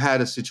 because I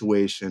had a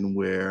situation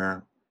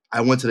where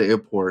I went to the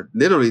airport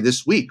literally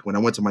this week when I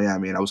went to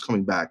Miami and I was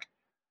coming back,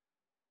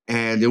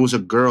 and there was a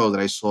girl that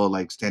I saw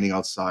standing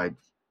outside,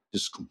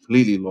 just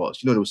completely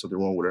lost. There was something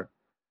wrong with her.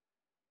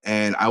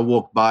 And I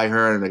walked by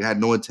her and I had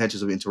no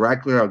intentions of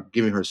interacting with her,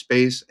 giving her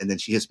space. And then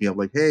she hits me up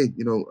like, hey,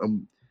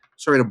 I'm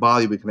sorry to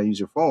bother you, but can I use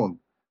your phone?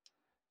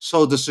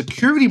 So the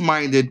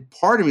security-minded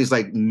part of me is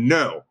like,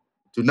 no,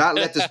 do not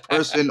let this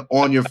person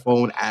on your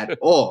phone at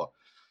all.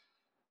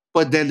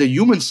 But then the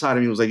human side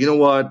of me was like, you know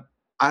what?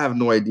 I have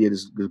no idea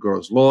this girl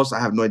is lost. I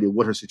have no idea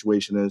what her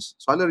situation is.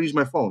 So I let her use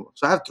my phone.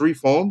 So I have 3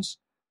 phones,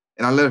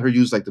 and I let her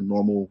use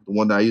the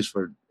one that I use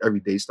for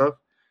everyday stuff.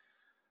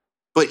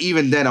 But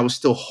even then, I was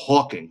still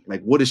hawking.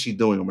 Like, what is she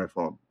doing on my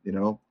phone?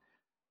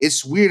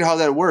 It's weird how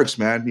that works,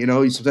 man.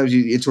 Sometimes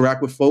you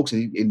interact with folks,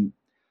 and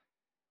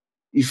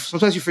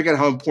sometimes you forget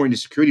how important the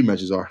security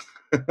measures are.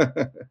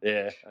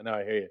 Yeah, I know.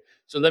 I hear you.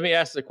 So let me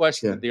ask the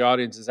question that the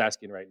audience is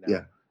asking right now.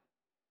 Yeah.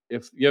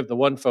 If you have the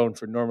one phone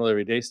for normal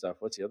everyday stuff,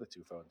 what's the other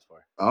 2 phones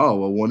for? Oh,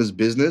 well, one is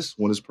business,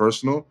 one is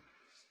personal,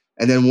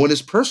 and then one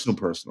is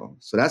personal.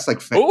 So that's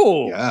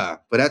oh, yeah.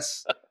 But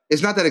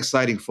it's not that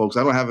exciting, folks.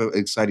 I don't have an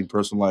exciting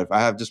personal life.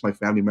 I have just my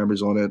family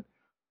members on it,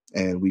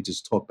 and we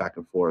just talk back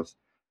and forth.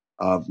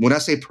 When I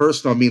say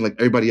personal, I mean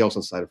everybody else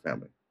outside of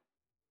family.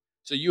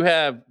 So you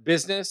have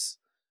business,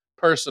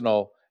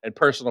 personal, and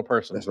personal.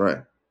 That's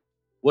right.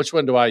 Which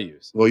one do I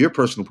use? Well, you're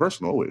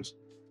personal always.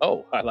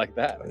 Oh, I like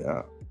that.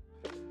 Yeah.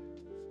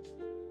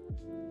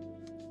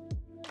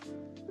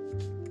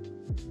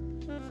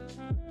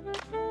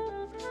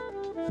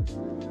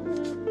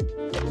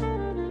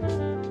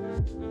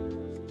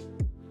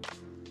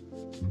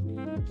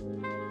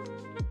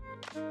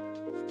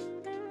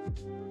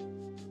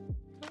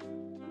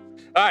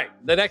 All right,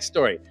 the next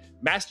story.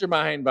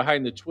 Mastermind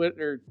behind the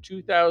Twitter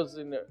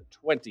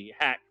 2020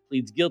 hack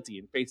pleads guilty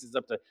and faces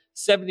up to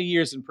 70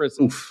 years in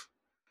prison. Oof.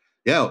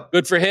 Yeah.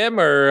 Good for him,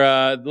 or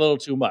a little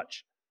too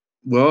much?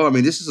 Well, I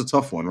mean, this is a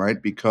tough one,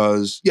 right?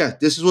 Because,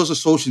 this was a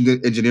social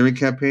engineering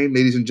campaign,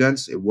 ladies and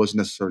gents. It wasn't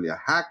necessarily a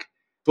hack,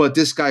 but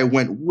this guy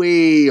went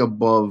way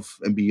above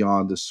and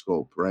beyond the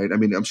scope, right? I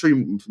mean, I'm sure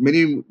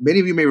many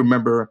of you may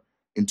remember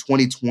in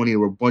 2020, there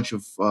were a bunch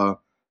of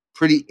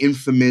pretty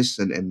infamous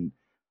and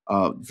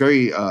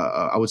very,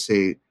 I would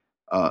say,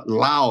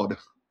 loud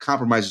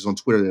compromises on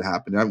Twitter that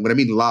happened. And what I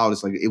mean loud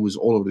is like it was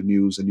all over the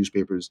news and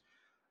newspapers.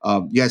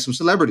 You had some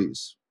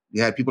celebrities.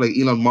 You had people like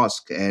Elon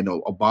Musk and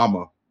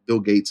Obama, Bill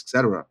Gates,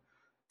 etc.,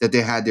 that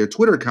they had their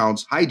Twitter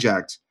accounts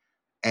hijacked,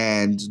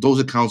 and those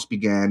accounts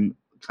began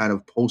kind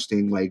of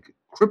posting like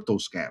crypto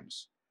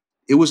scams.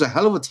 It was a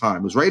hell of a time.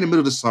 It was right in the middle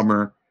of the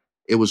summer.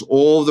 It was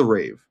all the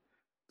rave.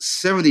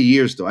 70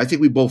 years, though. I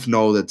think we both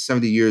know that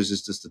 70 years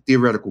is just a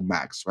theoretical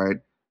max, right?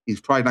 He's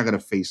probably not going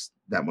to face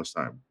that much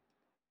time.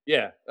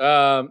 Yeah.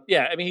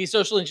 Yeah. I mean, he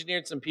social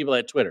engineered some people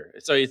at Twitter.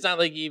 So it's not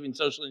like he even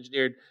social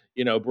engineered,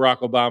 Barack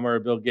Obama or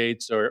Bill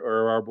Gates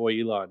or our boy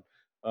Elon.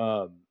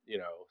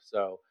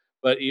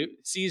 But he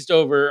seized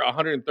over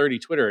 130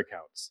 Twitter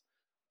accounts.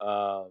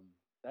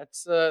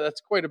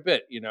 That's quite a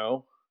bit,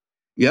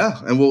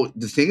 Yeah. And well,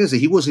 the thing is that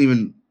he wasn't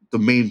even the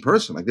main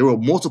person. Like there were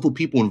multiple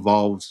people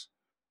involved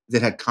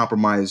that had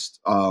compromised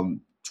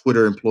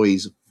Twitter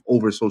employees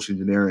over social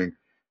engineering.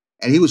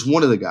 And he was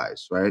one of the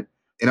guys, right?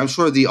 And I'm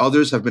sure the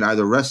others have been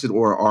either arrested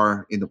or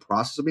are in the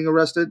process of being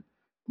arrested.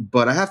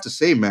 But I have to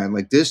say, man,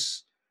 like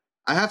this,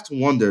 I have to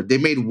wonder, they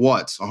made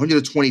what?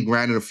 120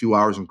 grand in a few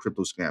hours on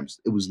crypto scams.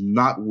 It was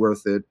not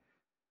worth it.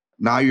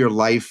 Now your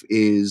life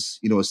is,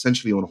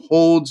 essentially on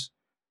hold.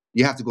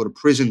 You have to go to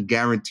prison,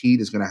 guaranteed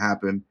it's going to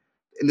happen.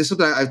 And this is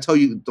something I tell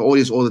you, the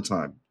audience, all the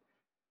time.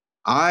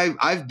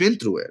 I've been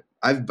through it.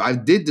 I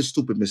did the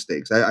stupid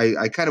mistakes.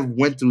 I kind of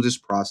went through this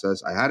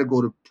process. I had to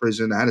go to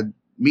prison. I had to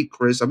meet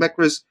Chris. I met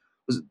Chris.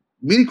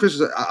 Meeting Chris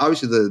was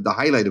obviously the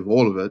highlight of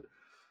all of it,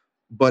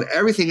 but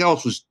everything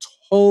else was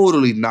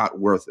totally not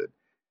worth it.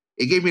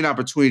 It gave me an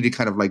opportunity to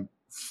kind of like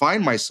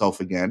find myself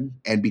again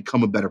and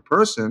become a better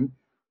person,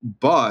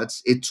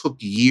 but it took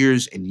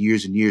years and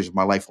years and years of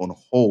my life on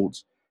hold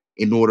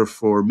in order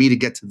for me to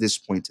get to this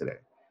point today.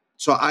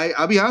 So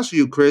I'll be honest with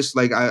you, Chris,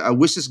 like I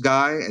wish this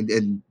guy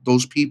and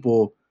those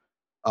people,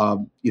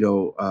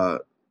 the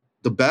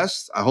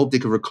best. I hope they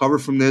can recover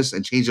from this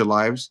and change their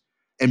lives,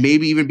 and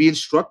maybe even be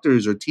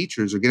instructors or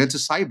teachers or get into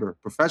cyber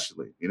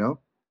professionally, And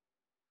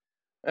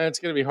it's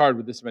going to be hard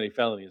with this many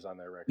felonies on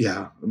their record.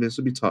 Yeah, I mean, it's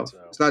going to be tough. So,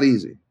 it's not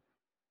easy.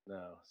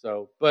 No.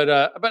 So, but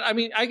I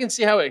mean, I can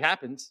see how it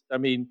happens. I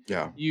mean,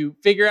 yeah, you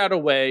figure out a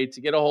way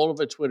to get a hold of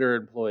a Twitter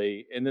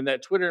employee, and then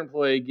that Twitter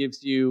employee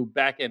gives you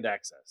back-end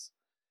access.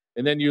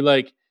 And then you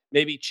like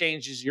maybe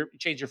change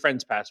your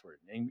friend's password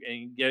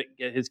and get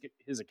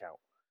his account.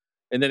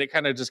 And then it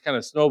kind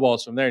of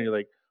snowballs from there. And you're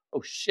like,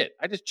 oh shit,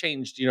 I just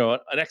changed, an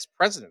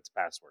ex-president's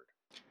password.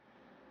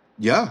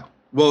 Yeah.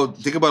 Well,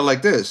 think about it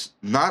like this.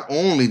 Not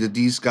only did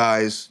these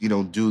guys,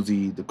 do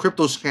the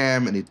crypto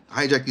scam and they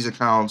hijack these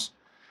accounts,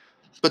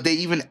 but they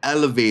even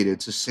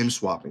elevated to SIM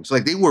swapping. So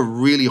like they were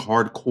really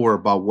hardcore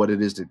about what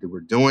it is that they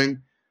were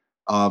doing.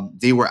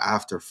 They were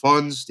after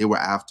funds. They were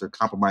after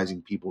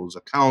compromising people's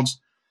accounts.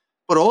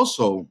 But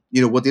also,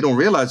 what they don't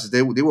realize is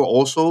they were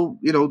also,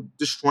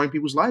 destroying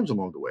people's lives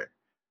along the way.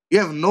 You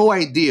have no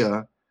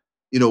idea,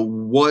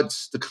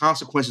 what the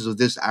consequences of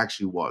this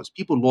actually was.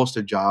 People lost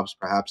their jobs,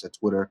 perhaps at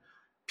Twitter.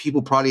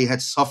 People probably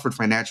had suffered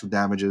financial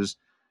damages.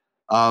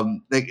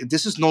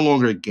 This is no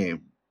longer a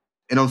game.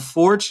 And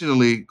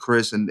unfortunately,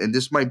 Chris, and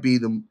this might be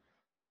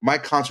my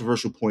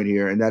controversial point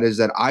here, and that is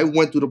that I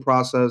went through the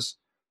process,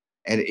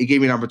 and it gave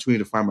me an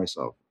opportunity to find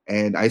myself.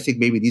 And I think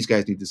maybe these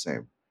guys need the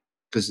same.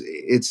 Because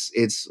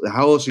it's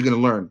how else are you going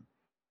to learn?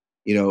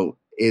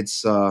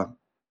 It's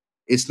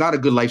not a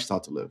good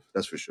lifestyle to live.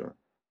 That's for sure.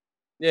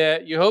 Yeah,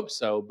 you hope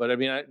so. But I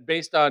mean,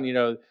 based on,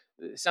 it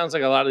sounds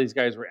like a lot of these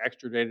guys were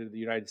extradited to the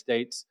United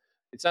States.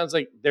 It sounds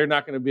like they're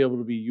not going to be able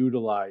to be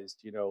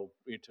utilized, to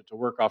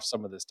work off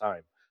some of this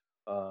time.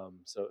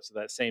 So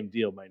that same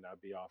deal might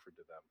not be offered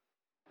to them.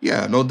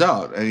 Yeah, no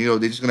doubt. And, they're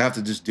just going to have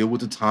to just deal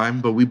with the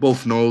time. But we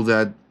both know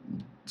that.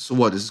 So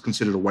what? This is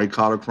considered a white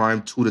collar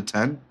crime, 2 to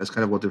 10. That's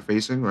kind of what they're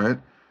facing, right?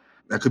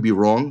 That could be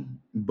wrong,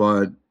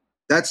 but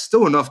that's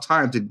still enough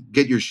time to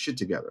get your shit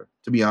together,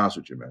 to be honest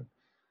with you, man.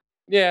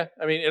 Yeah.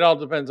 I mean, it all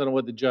depends on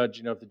what the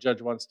judge, if the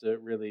judge wants to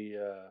really,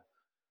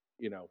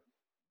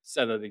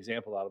 set an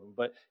example out of them.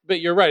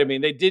 But you're right. I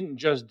mean, they didn't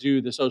just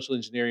do the social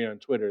engineering on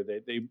Twitter.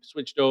 They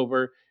switched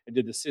over and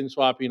did the SIM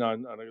swapping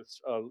on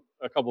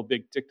a couple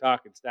big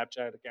TikTok and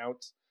Snapchat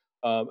accounts.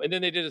 And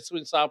then they did a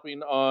SIM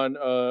swapping on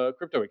a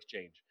crypto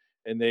exchange.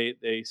 And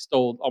they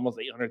stole almost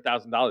 $800,000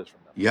 from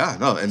them. Yeah,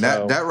 no, and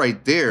that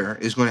right there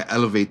is going to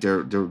elevate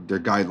their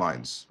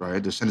guidelines,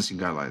 right? Their sentencing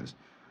guidelines.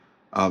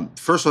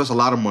 First of all, it's a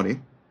lot of money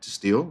to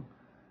steal,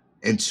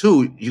 and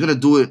two, you're going to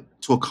do it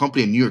to a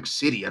company in New York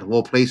City, at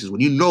all places,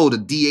 when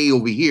the DA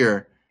over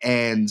here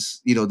and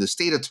the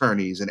state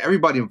attorneys and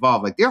everybody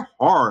involved, like they're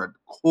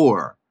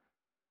hardcore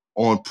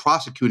on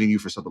prosecuting you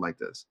for something like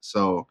this.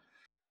 So,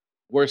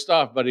 worst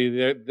off,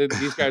 buddy,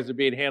 these guys are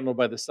being handled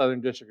by the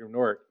Southern District of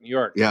New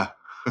York. Yeah.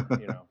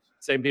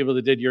 Same people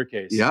that did your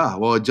case. Yeah,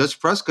 well, Judge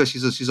Preska,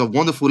 she's a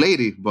wonderful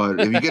lady, but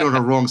if you get on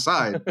her wrong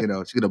side, she's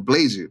gonna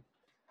blaze you.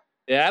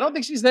 Yeah, I don't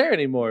think she's there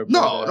anymore.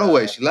 No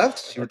way. She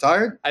left. She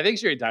retired. I think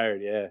she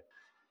retired. Yeah.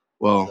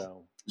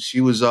 Well,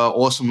 She was an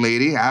awesome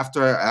lady.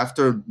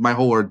 After my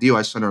whole ordeal,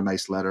 I sent her a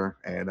nice letter,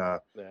 and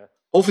Yeah.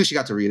 hopefully she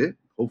got to read it.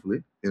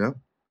 Hopefully,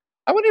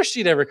 I wonder if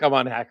she'd ever come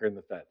on Hacker in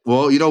the Fed.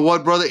 Well, you know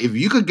what, brother? If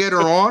you could get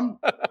her on,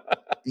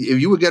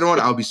 if you would get her on,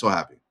 I'll be so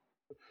happy.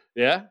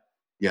 Yeah?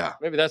 Yeah.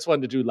 Maybe that's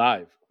one to do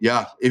live.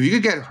 Yeah. If you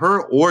could get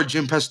her or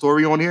Jim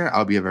Pastore on here,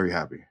 I'll be very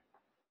happy.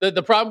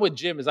 The problem with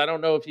Jim is I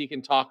don't know if he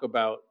can talk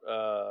about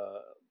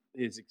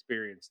his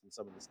experience and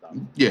some of the stuff.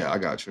 Yeah, I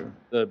got you.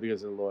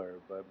 Because of the lawyer,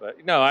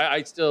 but no,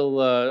 I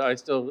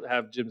still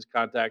have Jim's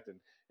contact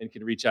and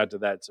can reach out to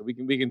that, so we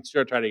can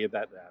sure try to get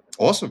that to happen.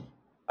 Awesome.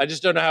 I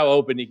just don't know how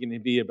open he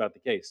can be about the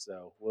case,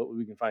 so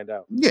we can find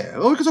out. Yeah,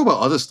 well, we can talk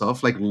about other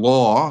stuff like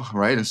law,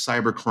 right, and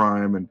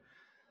cybercrime, and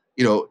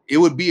it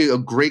would be a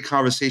great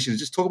conversation.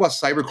 Just talk about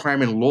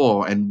cybercrime and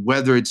law and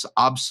whether it's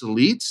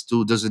obsolete.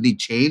 Does it need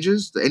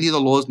changes? Do any of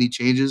the laws need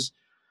changes?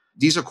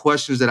 These are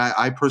questions that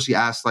I personally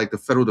asked like the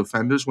federal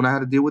defenders when I had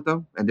to deal with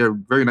them, and they're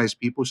very nice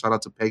people. Shout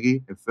out to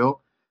Peggy and Phil.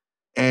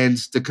 And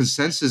the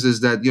consensus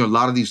is that a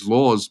lot of these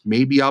laws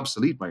may be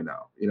obsolete by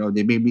now.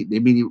 They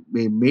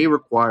may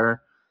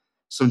require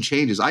some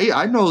changes.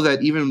 I know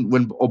that even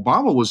when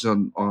Obama was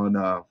on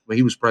when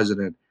he was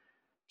president,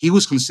 he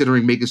was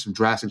considering making some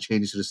drastic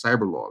changes to the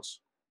cyber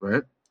laws,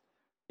 right?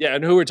 Yeah,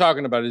 and who we're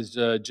talking about is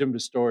Jim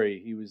Pastore.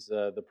 He was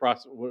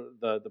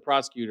the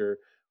prosecutor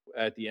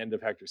at the end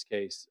of Hector's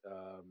case,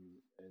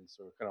 and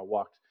so kind of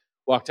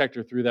walked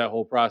Hector through that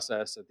whole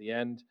process at the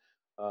end.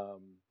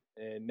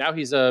 And now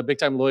he's a big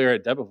time lawyer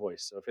at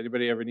Debevoise. So if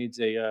anybody ever needs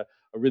a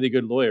really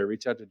good lawyer,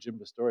 reach out to Jim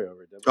Pastore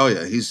over at Debevoise. Oh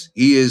yeah,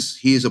 he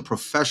is a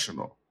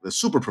professional, a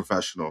super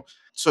professional.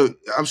 So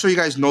I'm sure you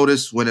guys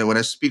noticed when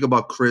I speak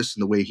about Chris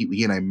and the way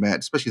he and I met,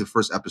 especially the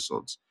first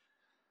episodes.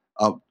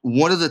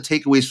 One of the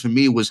takeaways for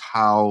me was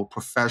how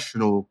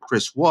professional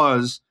Chris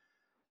was.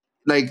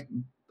 Like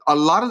a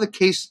lot of the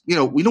case, we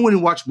know when you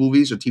watch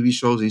movies or TV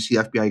shows and you see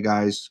FBI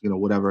guys,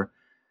 whatever.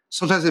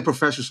 Sometimes they're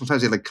professional,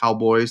 sometimes they're like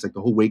cowboys, like the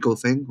whole Waco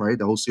thing, right?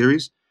 The whole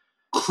series.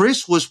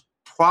 Chris was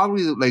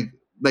probably like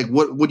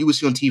what you would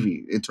see on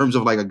TV in terms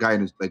of like a guy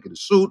in a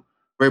suit,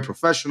 very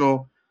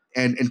professional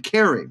and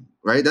caring,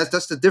 right?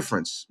 That's the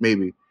difference,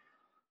 maybe.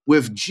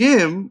 With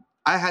Jim,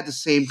 I had the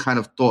same kind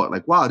of thought,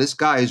 like, wow, this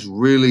guy is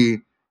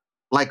really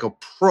like a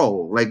pro.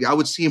 Like I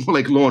would see him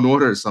like Law and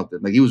Order or something.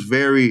 Like he was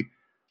very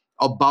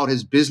about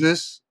his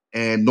business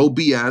and no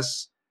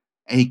BS,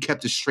 and he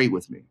kept it straight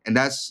with me. And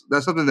that's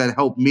something that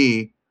helped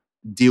me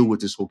deal with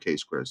this whole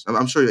case, Chris.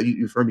 I'm sure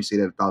you've heard me say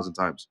that 1,000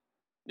 times.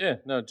 Yeah,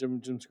 no,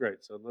 Jim's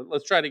great. So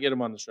let's try to get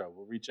him on the show.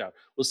 We'll reach out.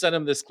 We'll send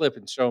him this clip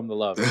and show him the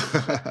love.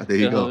 There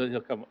you go.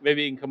 He'll come.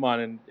 Maybe he can come on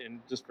and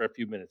just for a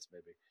few minutes,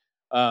 maybe.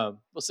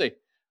 We'll see.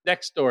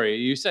 Next story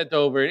you sent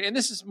over, and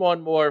this is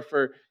one more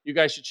for you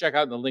guys should check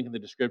out in the link in the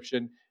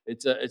description.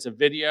 It's a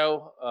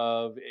video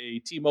of a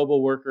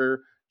T-Mobile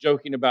worker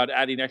joking about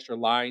adding extra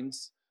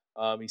lines.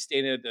 He's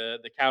standing at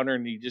the counter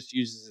and he just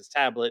uses his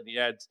tablet and he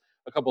adds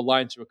a couple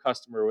lines to a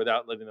customer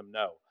without letting them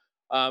know.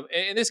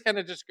 And this kind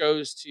of just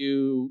goes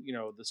to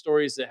the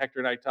stories that Hector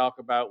and I talk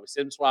about with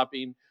SIM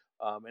swapping,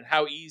 and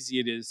how easy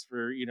it is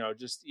for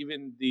just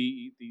even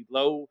the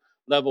low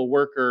level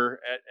worker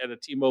at a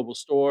T-Mobile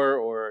store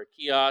or a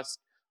kiosk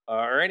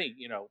or any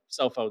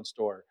cell phone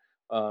store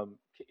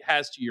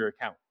has to your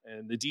account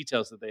and the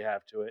details that they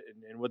have to it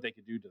and what they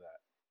can do to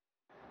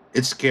that.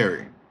 It's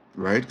scary,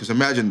 right? Because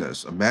imagine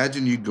this.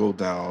 Imagine you go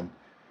down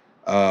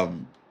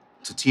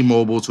to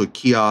T-Mobile, to a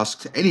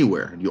kiosk, to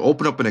anywhere, and you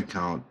open up an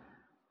account.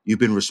 You've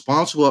been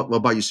responsible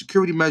about your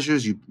security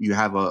measures. You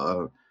have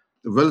a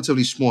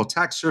relatively small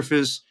attack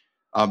surface.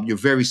 You're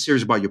very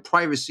serious about your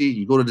privacy.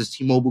 You go to this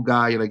T-Mobile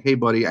guy. You're like, hey,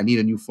 buddy, I need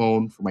a new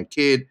phone for my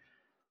kid.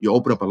 You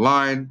open up a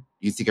line.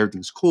 You think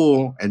everything's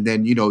cool. And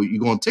then, you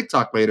go on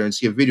TikTok later and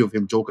see a video of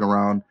him joking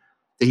around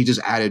that he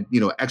just added,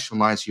 extra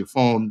lines to your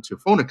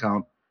phone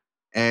account.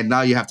 And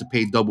now you have to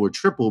pay double or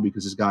triple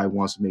because this guy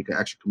wants to make an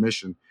extra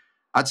commission.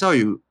 I tell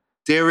you,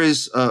 there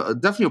is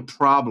definitely a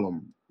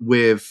problem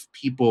with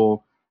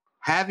people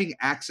having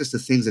access to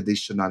things that they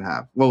should not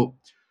have. Well,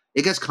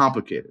 it gets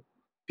complicated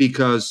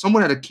because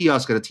someone at a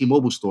kiosk at a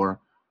T-Mobile store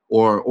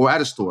or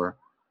at a store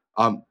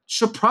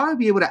should probably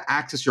be able to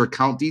access your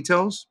account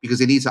details because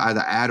they need to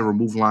either add or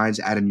remove lines,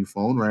 add a new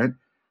phone, right?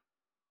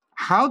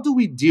 How do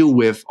we deal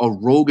with a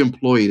rogue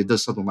employee that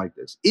does something like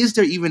this? Is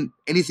there even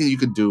anything you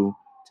could do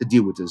to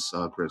deal with this,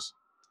 Chris?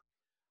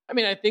 I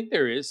mean, I think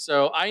there is.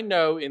 So I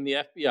know in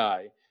the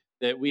FBI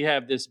that we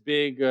have this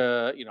big,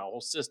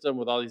 whole system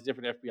with all these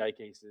different FBI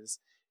cases.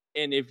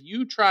 And if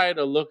you try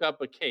to look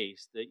up a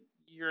case that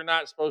you're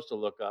not supposed to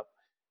look up,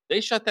 they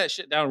shut that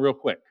shit down real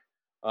quick.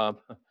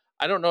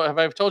 I don't know. Have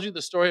I told you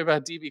the story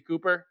about DB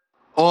Cooper?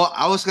 Oh,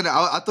 I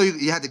thought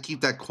you had to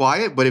keep that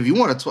quiet, but if you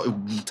want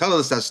to tell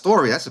us that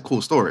story, that's a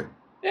cool story.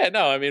 Yeah,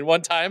 no, I mean,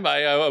 one time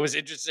I was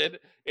interested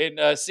in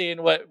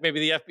seeing what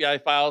maybe the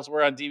FBI files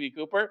were on DB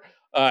Cooper.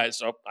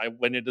 So I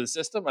went into the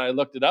system and I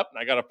looked it up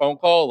and I got a phone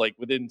call like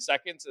within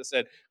seconds that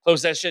said,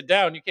 close that shit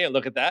down. You can't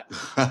look at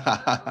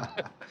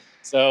that.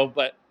 So,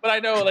 but I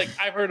know, like,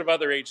 I've heard of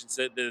other agents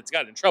that it's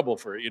gotten in trouble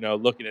for,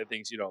 looking at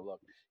things you don't look.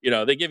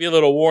 They give you a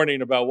little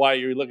warning about why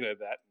you're looking at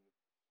that.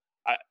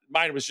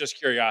 Mine was just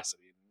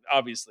curiosity.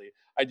 Obviously,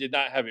 I did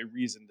not have a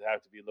reason to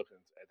have to be looking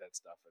at that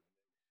stuff. And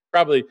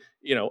probably,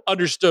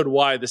 understood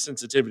why the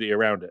sensitivity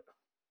around it.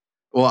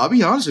 Well, I'll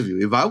be honest with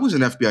you. If I was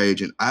an FBI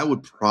agent, I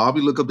would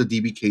probably look up the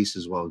DB case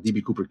as well,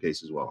 DB Cooper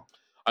case as well.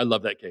 I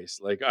love that case.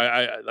 Like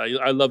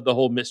I love the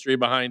whole mystery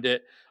behind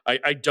it.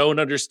 I don't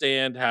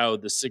understand how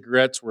the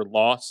cigarettes were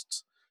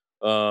lost.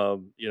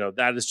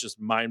 That is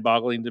just mind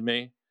boggling to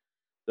me.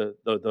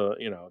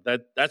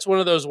 That's one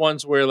of those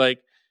ones where,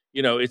 like,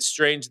 it's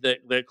strange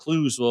that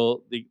clues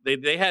they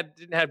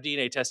didn't have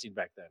DNA testing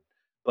back then,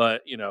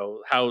 but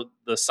how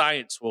the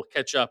science will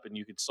catch up and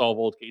you could solve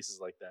old cases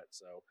like that.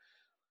 So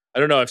I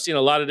don't know. I've seen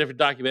a lot of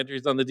different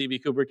documentaries on the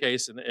DB Cooper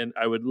case, and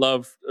I would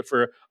love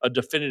for a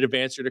definitive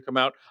answer to come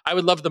out. I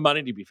would love the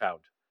money to be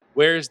found.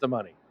 Where's the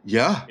money?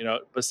 Yeah.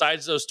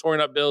 Besides those torn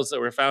up bills that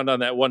were found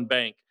on that one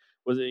bank,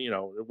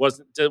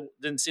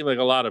 didn't seem like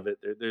a lot of it.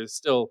 There's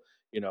still,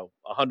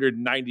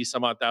 190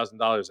 some odd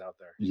 $1,000 out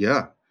there.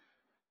 Yeah.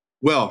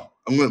 Well,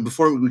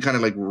 before we kind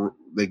of like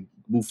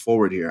move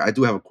forward here, I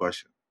do have a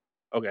question.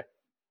 Okay.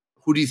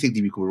 Who do you think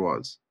DB Cooper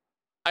was?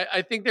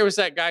 I think there was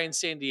that guy in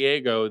San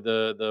Diego,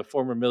 the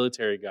former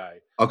military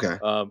guy. Okay.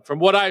 From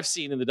what I've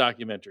seen in the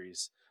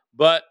documentaries,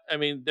 but I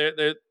mean,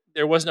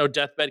 there was no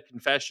deathbed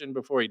confession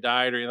before he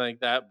died or anything like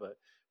that. But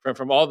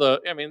from all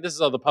this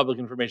is all the public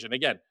information.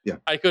 Again, yeah.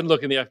 I couldn't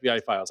look in the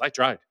FBI files. I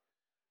tried,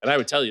 and I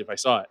would tell you if I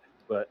saw it.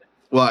 But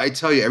well, I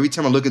tell you, every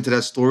time I look into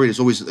that story,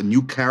 there's always a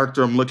new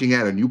character I'm looking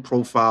at, a new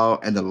profile,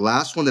 and the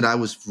last one that I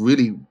was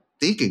really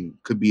thinking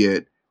could be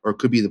it or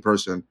could be the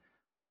person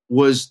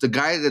was the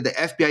guy that the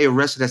FBI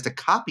arrested as the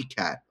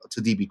copycat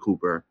to DB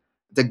Cooper.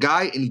 The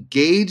guy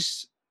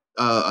engaged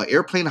an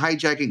airplane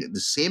hijacking the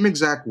same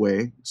exact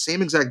way,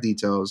 same exact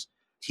details.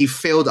 He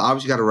failed,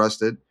 obviously got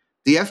arrested.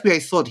 The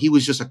FBI thought he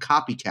was just a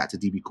copycat to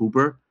DB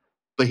Cooper.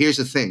 But here's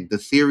the thing. The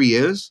theory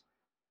is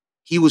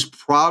he was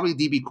probably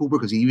DB Cooper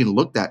because he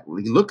looked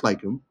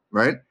like him,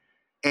 right?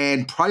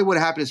 And probably what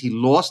happened is he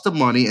lost the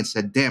money and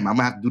said, damn, I'm going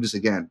to have to do this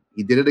again.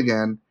 He did it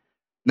again.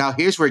 Now,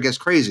 here's where it gets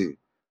crazy.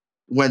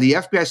 When the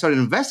FBI started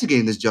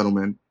investigating this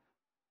gentleman,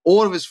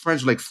 all of his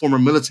friends were like former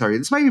military.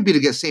 This might even be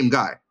the same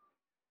guy.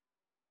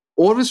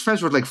 All of his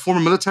friends were like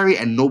former military,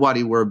 and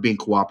nobody were being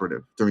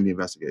cooperative during the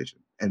investigation.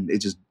 And it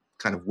just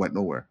kind of went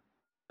nowhere.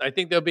 I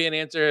think there'll be an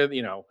answer.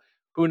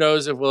 Who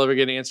knows if we'll ever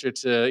get an answer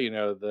to,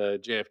 the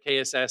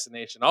JFK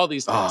assassination, all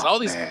these things,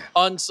 these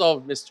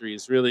unsolved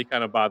mysteries really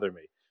kind of bother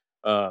me.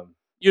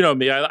 You know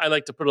me, I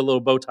like to put a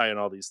little bow tie on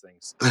all these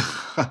things.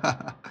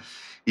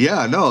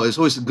 Yeah, no, it's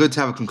always good to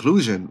have a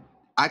conclusion.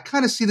 I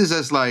kind of see this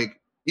as like,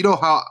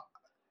 how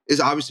is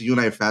obviously you and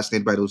I are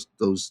fascinated by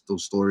those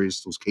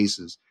stories, those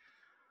cases.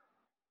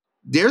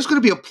 There's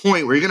going to be a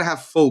point where you're going to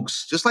have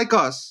folks just like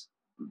us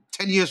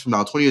 10 years from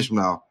now, 20 years from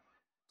now,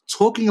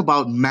 talking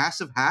about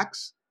massive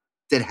hacks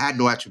that had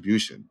no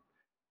attribution.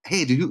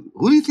 Hey,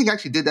 who do you think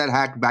actually did that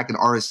hack back in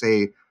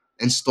RSA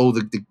and stole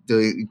the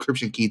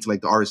encryption key to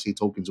like the RSA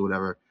tokens or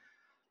whatever?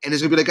 And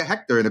there's going to be like a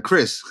Hector and a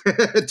Chris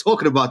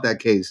talking about that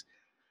case.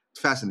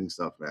 Fascinating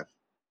stuff, man.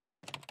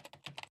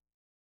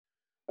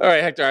 All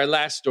right, Hector, our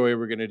last story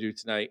we're going to do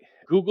tonight,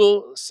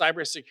 Google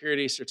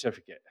Cybersecurity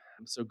Certificate.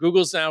 So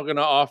Google's now going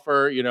to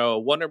offer, a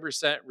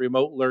 100%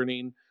 remote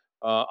learning,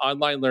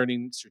 online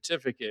learning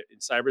certificate in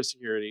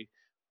cybersecurity.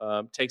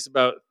 Takes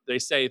about, they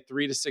say,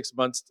 3 to 6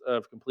 months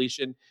of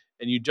completion,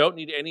 and you don't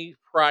need any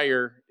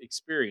prior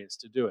experience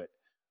to do it.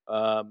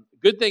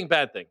 Good thing,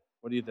 bad thing?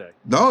 What do you think?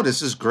 No,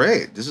 this is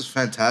great. This is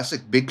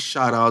fantastic. Big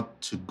shout out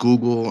to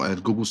Google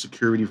and Google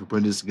Security for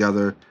putting this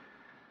together.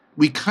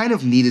 We kind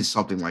of needed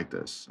something like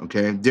this,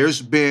 okay?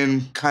 There's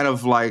been kind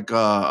of like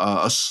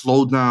a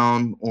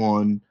slowdown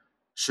on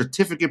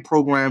certificate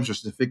programs or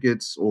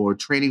certificates or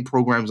training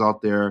programs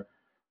out there.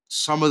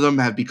 Some of them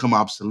have become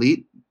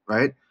obsolete,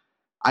 right?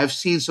 I've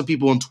seen some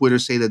people on Twitter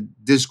say that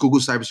this Google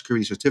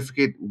Cybersecurity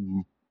Certificate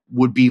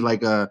would be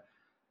like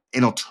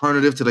an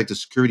alternative to like the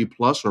Security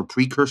Plus or a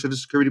precursor to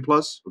Security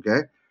Plus,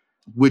 okay?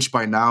 Which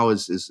by now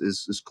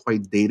is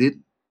quite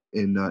dated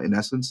in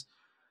essence.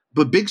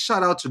 But big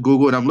shout out to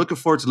Google, and I'm looking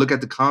forward to look at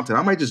the content.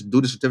 I might just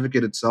do the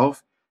certificate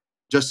itself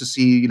just to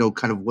see,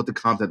 kind of what the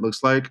content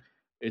looks like.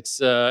 It's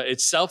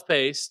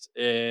self-paced,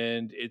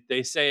 and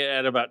they say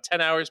at about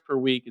 10 hours per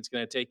week, it's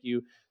going to take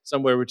you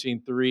somewhere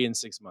between 3 and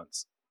 6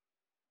 months.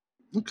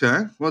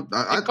 Okay. Well,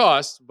 it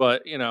costs,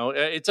 but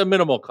it's a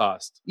minimal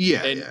cost.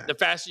 Yeah. And the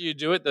faster you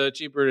do it, the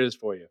cheaper it is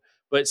for you.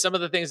 But some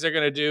of the things they're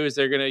going to do is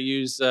they're going to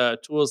use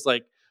tools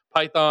like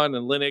Python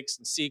and Linux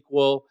and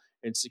SQL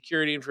and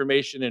security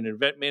information and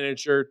event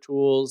manager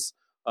tools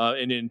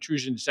and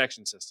intrusion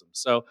detection systems.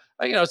 So,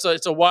 so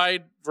it's a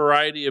wide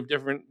variety of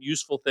different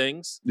useful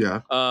things.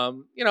 Yeah.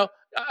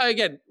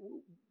 Again,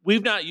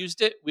 we've not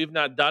used it. We've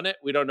not done it.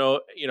 We don't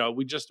know,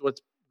 we just what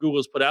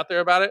Google's put out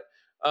there about it.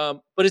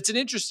 But it's an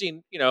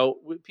interesting,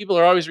 people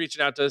are always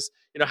reaching out to us,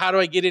 how do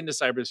I get into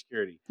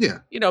cybersecurity? Yeah.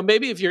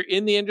 Maybe if you're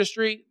in the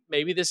industry,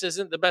 maybe this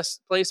isn't the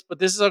best place, but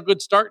this is a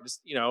good start.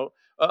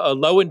 A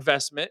low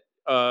investment,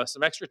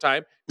 some extra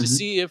time to Mhm.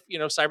 see if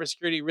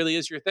cybersecurity really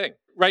is your thing.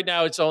 Right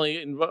now, it's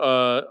only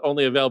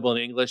available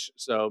in English,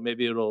 so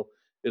maybe it'll.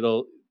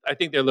 I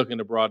think they're looking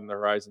to broaden the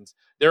horizons.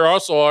 There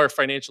also are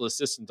financial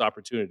assistance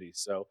opportunities,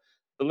 so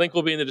the link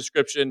will be in the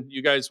description.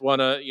 You guys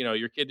want to,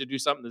 your kid to do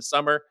something this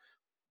summer,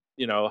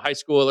 high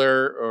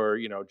schooler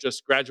or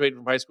just graduated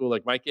from high school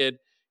like my kid,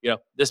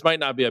 this might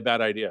not be a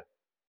bad idea.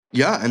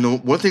 Yeah, and the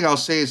one thing I'll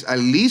say is, at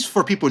least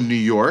for people in New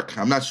York,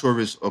 I'm not sure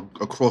if it's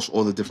across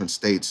all the different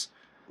states.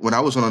 When I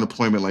was on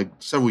unemployment like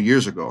several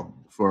years ago,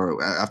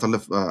 after I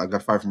left, I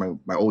got fired from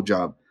my old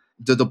job.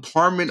 The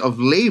Department of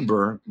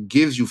Labor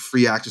gives you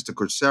free access to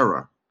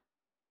Coursera,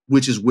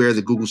 which is where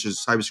the Google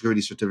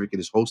cybersecurity certificate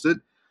is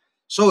hosted.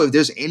 So if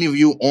there's any of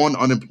you on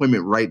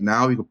unemployment right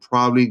now, you could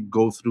probably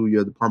go through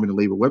your Department of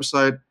Labor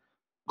website,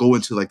 go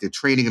into like the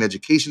training and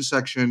education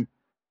section,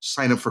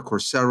 sign up for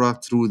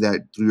Coursera through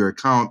your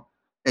account,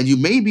 and you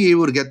may be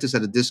able to get this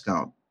at a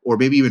discount or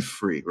maybe even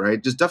free,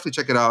 right? Just definitely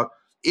check it out.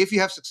 If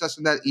you have success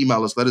in that,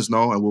 email us, let us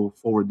know, and we'll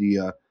forward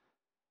the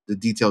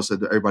details to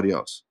everybody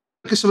else.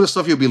 Look at some of the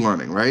stuff you'll be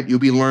learning, right? You'll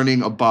be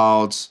learning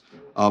about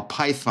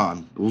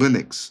Python,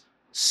 Linux,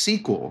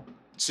 SQL,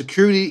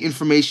 security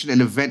information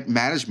and event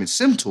management,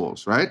 SIM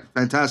tools, right?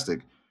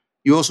 Fantastic.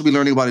 You'll also be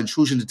learning about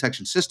intrusion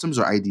detection systems,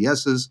 or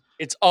IDSs.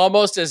 It's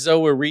almost as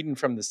though we're reading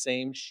from the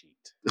same sheet.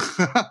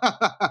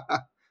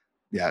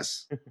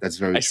 Yes, that's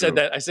very true.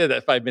 I said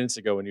that 5 minutes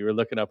ago when you were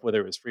looking up whether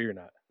it was free or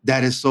not.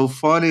 That is so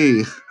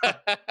funny.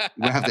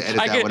 We'll have to edit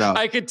that one out.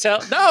 I could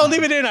tell. No,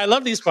 leave it in. I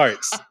love these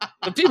parts.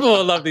 The people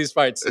will love these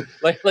parts.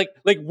 Like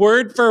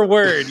word for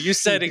word, you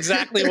said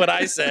exactly what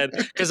I said,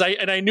 because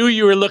I knew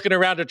you were looking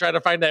around to try to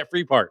find that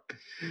free part.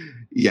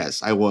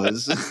 Yes, I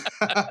was.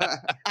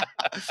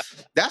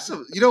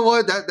 You know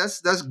what?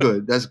 That's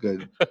good. That's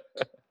good.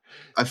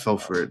 I fell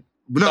for it.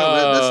 But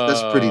no,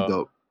 that's pretty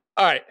dope.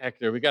 All right,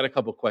 Hector, we got a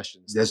couple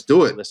questions. Let's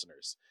do it.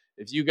 Listeners,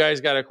 if you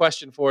guys got a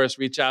question for us,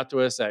 reach out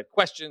to us at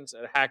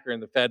questions@Hacker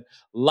and the Fed.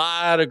 A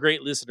lot of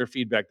great listener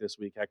feedback this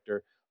week,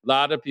 Hector. A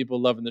lot of people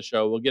loving the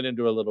show. We'll get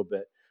into it a little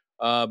bit.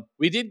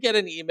 We did get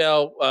an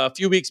email a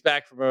few weeks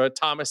back from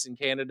Thomas in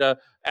Canada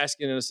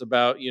asking us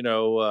about,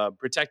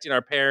 protecting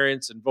our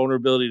parents and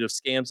vulnerability to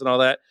scams and all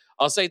that.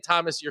 I'll say,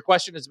 Thomas, your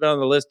question has been on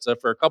the list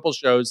for a couple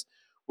shows.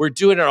 We're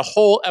doing a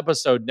whole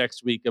episode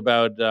next week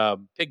about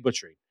pig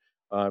butchery.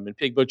 And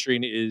pig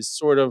butchering is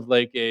sort of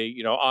like a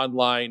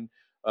online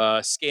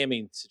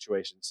scamming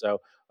situation.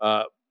 So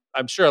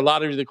I'm sure a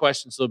lot of the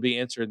questions will be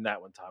answered in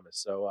that one, Thomas.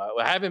 So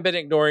I haven't been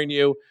ignoring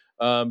you.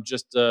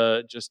 Just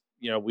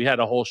we had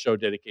a whole show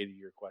dedicated to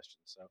your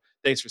questions. So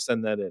thanks for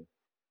sending that in.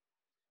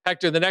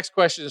 Hector, the next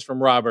question is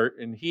from Robert,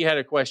 and he had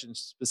a question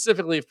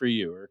specifically for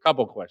you, or a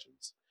couple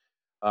questions.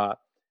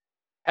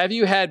 Have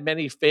you had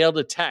many failed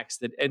attacks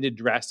that ended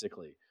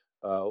drastically?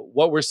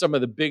 What were some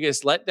of the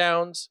biggest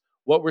letdowns?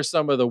 What were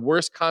some of the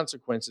worst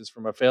consequences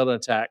from a failed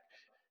attack?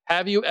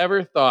 Have you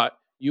ever thought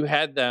you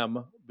had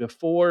them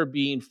before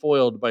being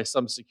foiled by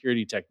some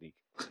security technique?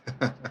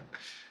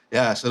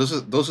 Yeah, so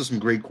those are some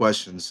great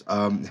questions.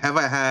 Have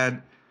I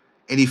had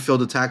any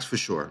failed attacks? For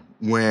sure.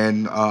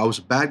 When I was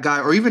a bad guy,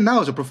 or even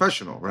now as a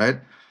professional, right?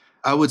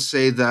 I would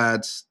say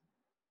that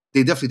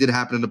they definitely did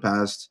happen in the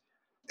past.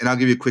 And I'll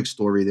give you a quick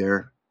story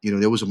there.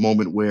 There was a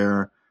moment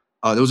where,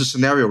 there was a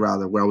scenario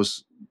rather, where I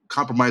was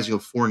compromising a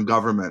foreign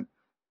government.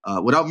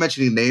 Without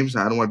mentioning names,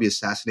 I don't want to be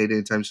assassinated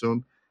anytime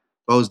soon.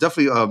 But I was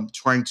definitely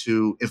trying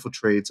to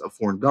infiltrate a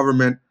foreign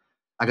government.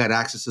 I got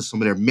access to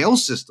some of their mail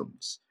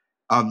systems.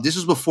 This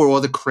was before all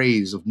the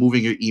craze of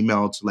moving your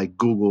email to like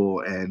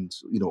Google and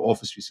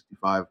Office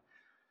 365.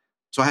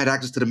 So I had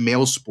access to the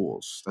mail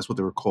spools. That's what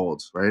they were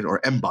called, right? Or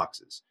M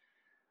boxes.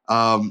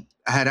 I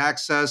had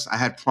access. I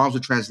had problems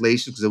with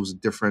translation because it was a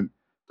different.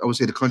 I would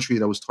say the country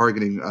that I was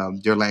targeting,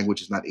 their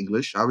language is not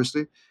English,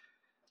 obviously.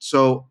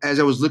 So as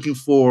I was looking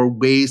for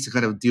ways to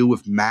kind of deal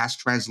with mass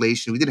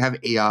translation, we didn't have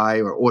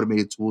AI or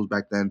automated tools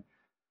back then.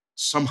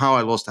 Somehow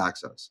I lost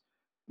access.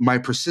 My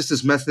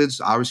persistence methods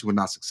obviously were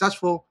not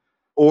successful,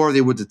 or they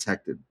were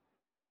detected.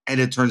 And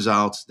it turns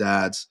out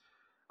that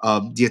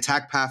the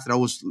attack path that I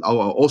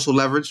also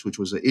leveraged, which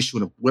was an issue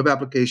in a web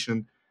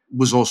application,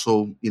 was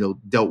also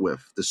dealt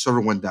with. The server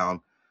went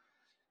down.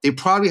 They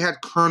probably had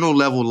kernel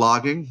level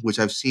logging, which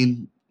I've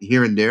seen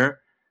here and there.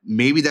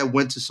 Maybe that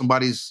went to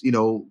somebody's,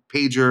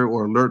 pager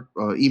or alert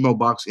email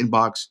box,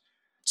 inbox.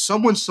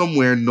 Someone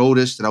somewhere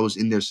noticed that I was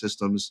in their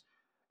systems,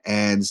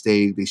 and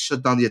they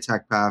shut down the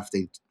attack path.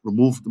 They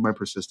removed my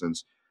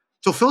persistence.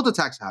 So failed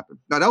attacks happen.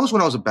 Now, that was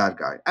when I was a bad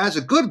guy. As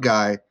a good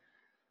guy,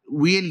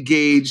 we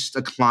engaged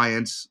a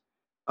client,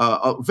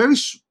 a very,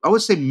 I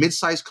would say,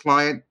 mid-sized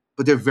client,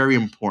 but they're very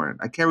important.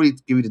 I can't really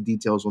give you the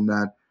details on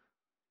that.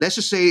 Let's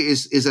just say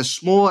is as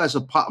small as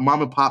a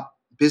mom and pop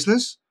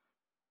business,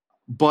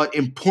 but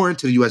important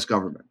to the U.S.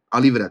 government.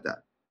 I'll leave it at that.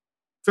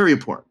 Very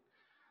important.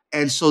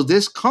 And so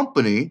this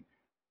company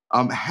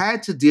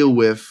had to deal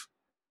with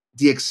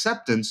the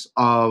acceptance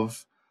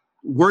of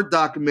Word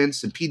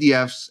documents and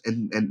PDFs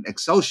and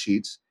Excel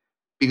sheets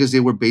because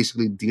they were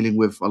basically dealing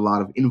with a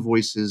lot of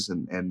invoices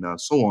and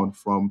so on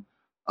from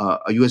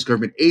a U.S.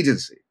 government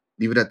agency.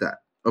 Leave it at that.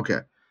 Okay.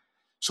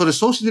 So the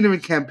social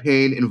engineering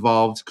campaign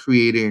involved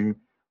creating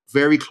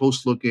very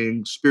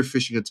close-looking spear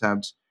phishing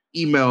attempts,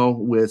 email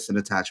with an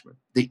attachment.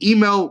 The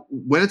email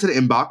went into the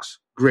inbox.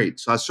 Great.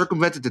 So I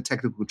circumvented the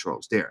technical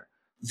controls there.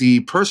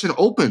 The person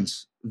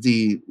opens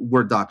the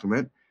Word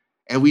document,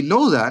 and we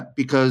know that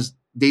because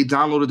they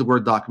downloaded the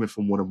Word document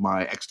from one of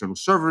my external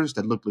servers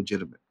that looked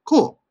legitimate.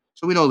 Cool.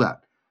 So we know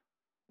that.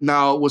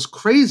 Now, what's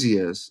crazy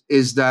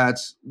is that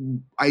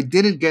I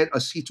didn't get a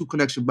C2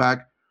 connection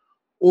back,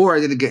 or I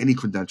didn't get any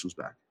credentials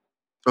back.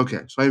 Okay,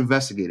 so I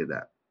investigated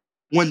that.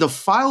 When the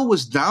file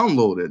was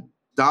downloaded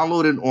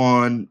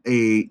on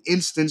a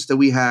instance that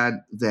we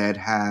had that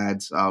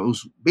had it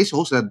was basically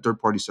hosted at a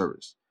third-party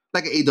service,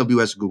 like an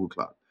AWS or Google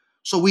Cloud.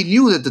 So we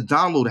knew that the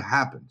download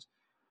happened.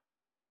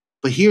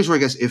 But here's where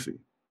it gets iffy.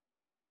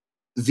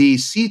 The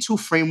C2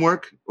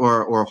 framework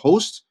or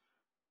host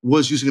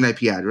was using an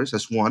IP address.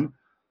 That's one,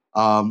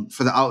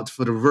 for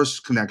the reverse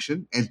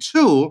connection, and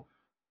two,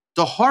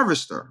 the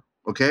harvester.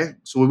 Okay,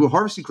 so we were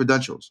harvesting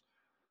credentials.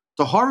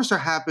 The harvester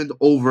happened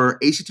over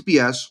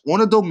HTTPS on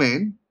a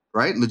domain,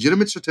 right?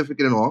 Legitimate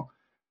certificate and all,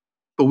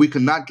 but we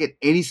could not get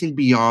anything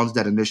beyond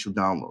that initial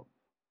download.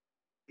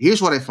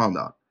 Here's what I found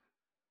out.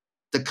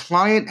 The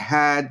client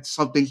had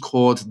something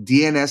called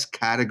DNS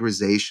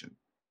categorization.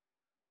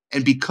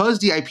 And because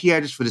the IP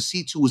address for the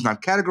C2 was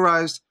not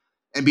categorized,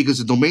 and because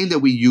the domain that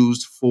we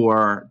used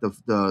for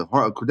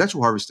the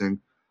credential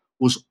harvesting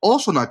was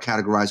also not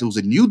categorized, it was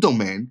a new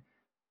domain,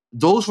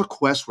 those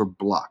requests were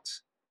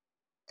blocked.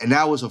 And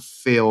that was a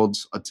failed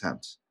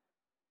attempt.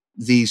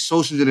 The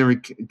social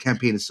engineering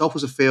campaign itself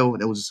was a fail,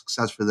 and it was a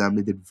success for them.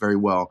 They did very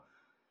well.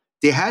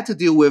 They had to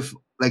deal with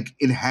like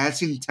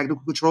enhancing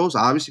technical controls,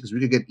 obviously, because we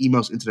could get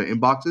emails into their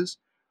inboxes.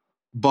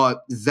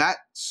 But that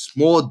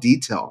small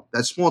detail,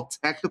 that small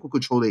technical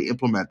control they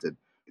implemented,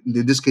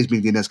 in this case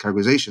being DNS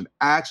categorization,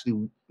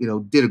 actually,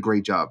 did a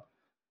great job.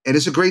 And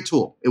it's a great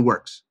tool. It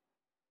works.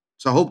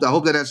 So I hope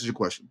that answers your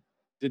question.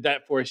 Did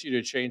that force you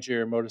to change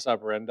your modus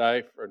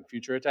operandi for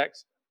future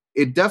attacks?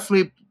 It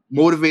definitely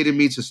motivated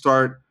me to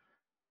start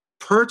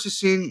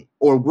purchasing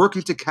or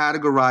working to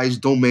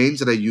categorize domains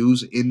that I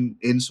use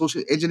in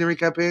social engineering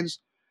campaigns,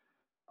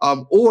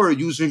 or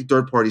using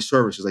third-party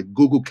services like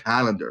Google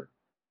Calendar.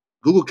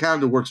 Google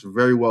Calendar works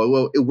very well.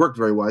 Well, it worked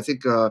very well. I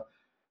think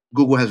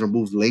Google has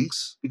removed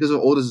links because of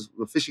all those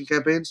phishing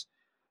campaigns.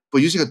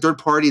 But using a third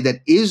party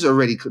that is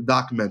already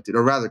documented,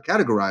 or rather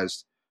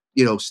categorized,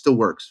 still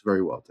works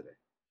very well today.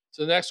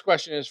 So the next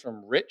question is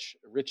from Rich.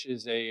 Rich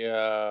is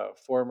a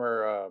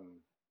former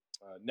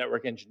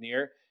network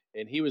engineer,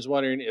 and he was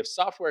wondering if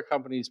software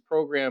companies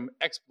program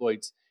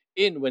exploits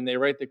in when they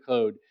write the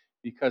code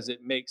because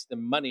it makes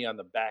them money on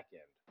the back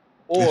end,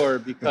 or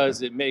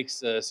because it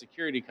makes a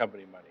security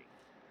company money.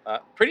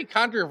 Pretty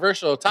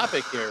controversial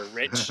topic here,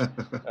 Rich.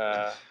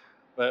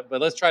 But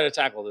let's try to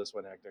tackle this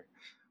one, Hector.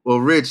 Well,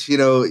 Rich,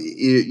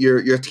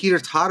 you're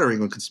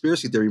teeter-tottering on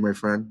conspiracy theory, my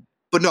friend.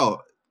 But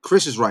no,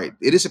 Chris is right.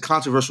 It is a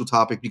controversial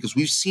topic because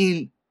we've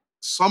seen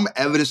some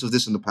evidence of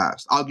this in the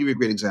past. I'll give you a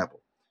great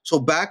example. So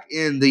back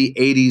in the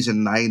 80s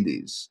and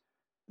 90s,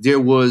 there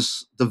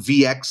was the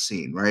VX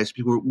scene, right? So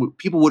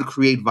people would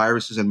create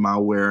viruses and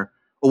malware,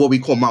 or what we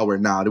call malware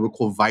now. They were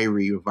called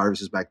viri or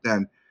viruses back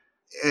then.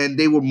 And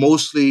they were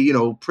mostly,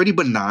 pretty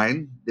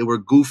benign. They were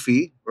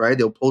goofy, right?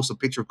 They'll post a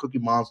picture of Cookie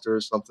Monster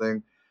or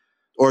something,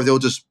 or they'll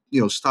just,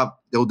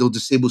 they'll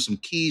disable some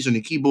keys on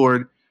your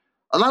keyboard.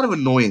 A lot of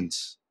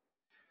annoyance.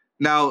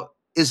 Now,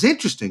 it's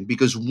interesting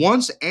because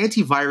once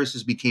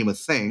antiviruses became a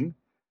thing,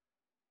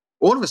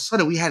 all of a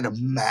sudden we had a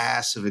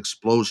massive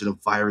explosion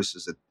of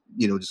viruses that,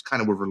 just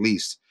kind of were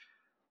released.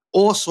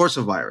 All sorts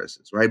of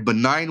viruses, right?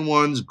 Benign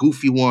ones,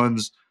 goofy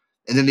ones,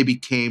 and then they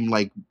became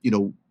like,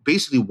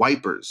 basically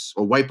wipers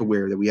or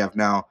wiperware that we have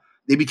now.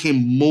 They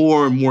became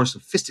more and more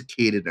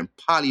sophisticated and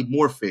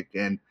polymorphic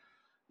and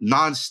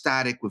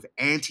non-static with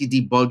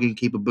anti-debugging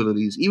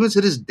capabilities, even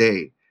to this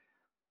day.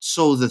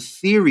 So the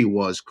theory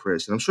was,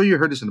 Chris, and I'm sure you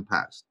heard this in the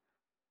past,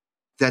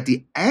 that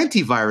the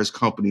antivirus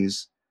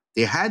companies,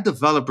 they had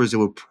developers that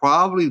were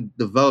probably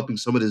developing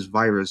some of this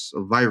virus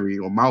or viri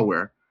or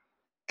malware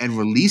and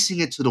releasing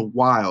it to the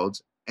wild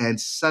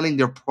and selling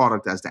their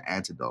product as the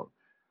antidote.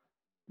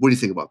 What do you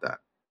think about that?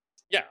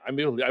 Yeah, I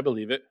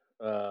believe it.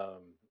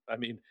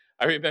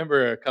 I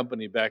remember a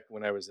company back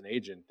when I was an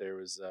agent. There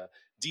was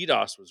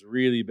DDoS was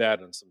really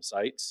bad on some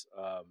sites,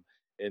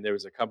 and there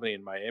was a company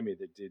in Miami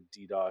that did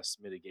DDoS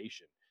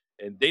mitigation,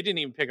 and they didn't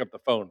even pick up the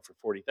phone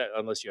for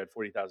unless you had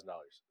 $40,000.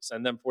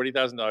 Send them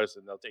 $40,000,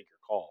 and they'll take your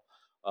call.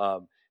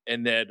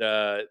 And that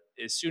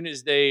as soon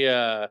as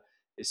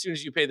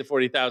you pay the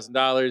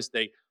 $40,000,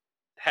 they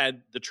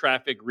had the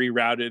traffic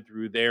rerouted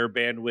through their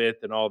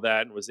bandwidth and all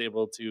that, and was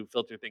able to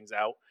filter things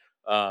out,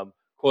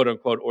 quote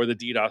unquote, or the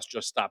DDoS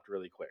just stopped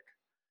really quick.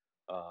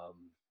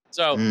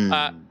 So,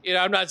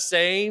 I'm not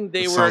saying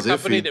they That were a sounds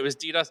company iffy. that was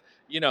DDoS.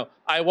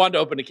 I wanted to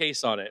open a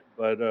case on it,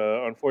 but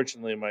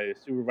unfortunately, my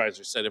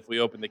supervisor said if we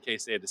opened the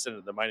case, they had to send it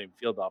to the Miami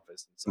field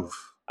office, and so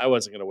I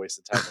wasn't going to waste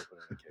the time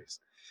opening the case.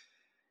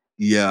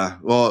 Yeah,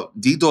 well,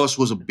 DDoS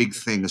was a big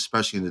thing,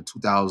 especially in the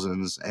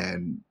 2000s,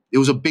 and it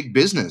was a big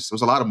business. There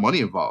was a lot of money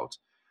involved.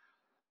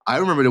 I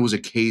remember there was a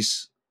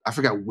case, I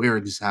forgot where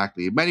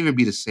exactly. It might even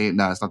be the same.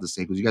 No, it's not the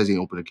same because you guys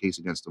didn't open a case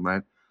against them,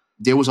 right?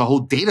 There was a whole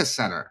data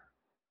center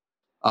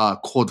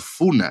called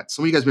FoodNet.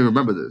 Some of you guys may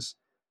remember this,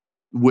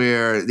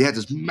 where they had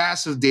this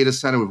massive data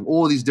center with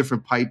all these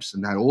different pipes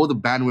and had all the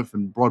bandwidth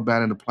and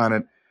broadband on the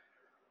planet.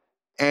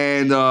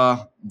 And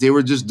they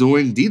were just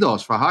doing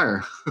DDoS for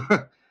hire.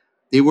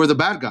 They were the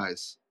bad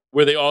guys.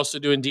 Were they also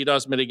doing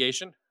DDoS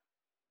mitigation?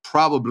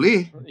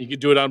 Probably. You could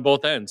do it on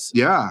both ends.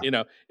 Yeah.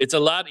 It's a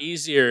lot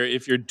easier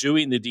if you're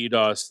doing the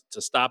DDoS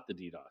to stop the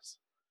DDoS.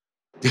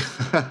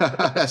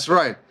 That's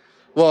right.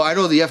 Well, I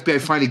know the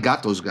FBI finally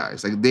got those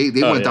guys. Like they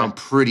went down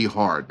pretty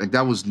hard. Like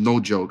that was no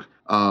joke.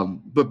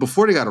 But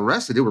before they got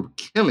arrested, they were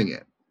killing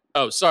it.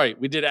 Oh, sorry.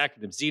 We did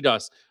acronyms.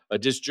 DDoS, a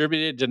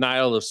distributed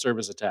denial of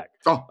service attack.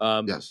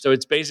 Oh, yes. So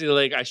it's basically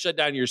like I shut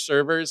down your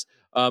servers.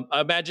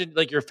 Imagine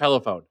like your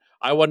telephone.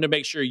 I wanted to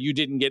make sure you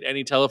didn't get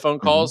any telephone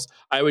calls.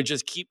 I would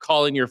just keep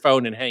calling your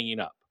phone and hanging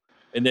up,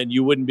 and then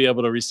you wouldn't be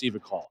able to receive a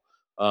call.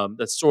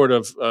 That's sort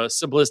of a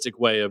simplistic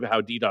way of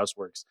how DDoS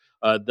works.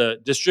 The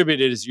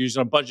distributed is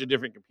using a bunch of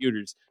different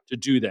computers to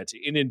do that,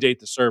 to inundate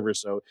the server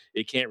so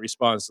it can't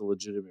respond to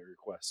legitimate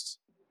requests.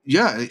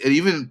 Yeah, and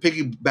even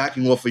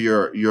piggybacking off of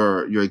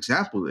your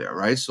example there,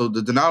 right? So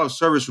the denial of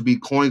service would be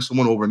calling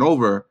someone over and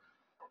over.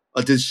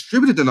 A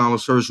distributed denial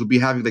of service would be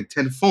having like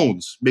 10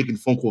 phones making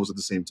phone calls at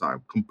the same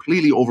time,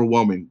 completely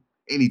overwhelming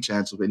any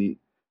chance of any,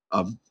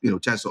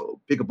 chance to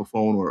pick up a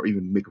phone or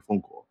even make a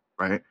phone call,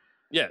 right?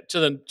 Yeah,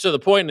 to the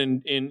point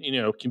in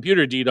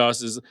computer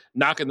DDoS is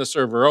knocking the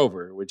server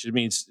over, which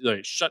means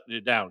like shutting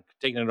it down,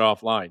 taking it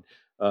offline,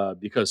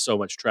 because so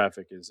much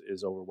traffic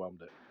is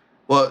overwhelmed it.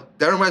 Well,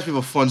 that reminds me of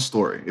a fun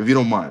story, if you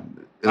don't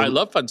mind. I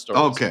love fun stories.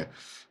 Okay.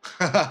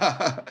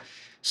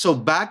 So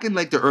back in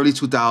like the early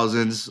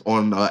 2000s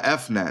on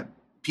FNet,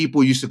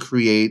 people used to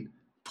create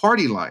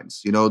party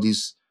lines,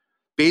 these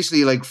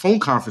basically like phone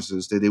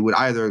conferences that they would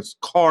either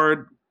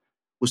card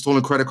with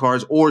stolen credit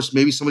cards, or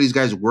maybe some of these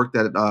guys worked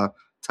at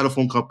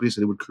telephone companies,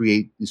 so they would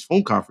create these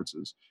phone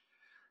conferences.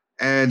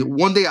 And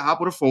one day I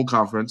hop on a phone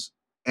conference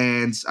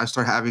and I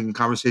start having a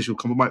conversation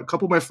with a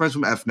couple of my friends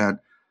from FNet.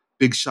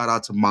 Big shout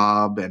out to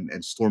Mob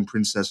and Storm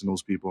Princess and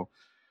those people.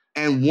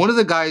 And one of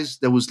the guys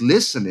that was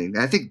listening,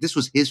 I think this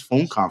was his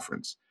phone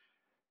conference,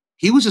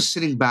 he was just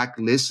sitting back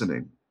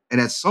listening, and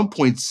at some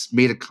point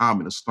made a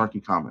comment, a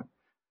snarky comment.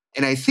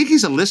 And I think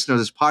he's a listener of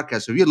this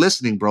podcast. So if you're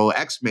listening, bro,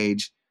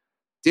 X-Mage,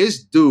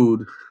 this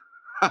dude,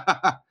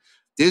 I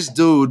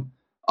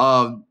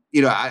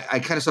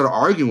kind of started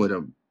arguing with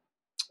him.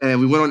 And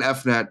we went on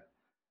FNet,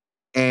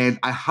 and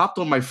I hopped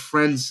on my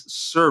friend's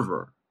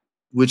server,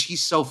 which he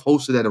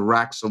self-hosted at a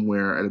rack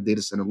somewhere at a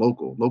data center,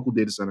 local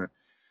data center.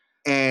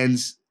 And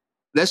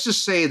let's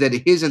just say that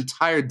his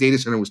entire data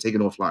center was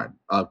taken offline,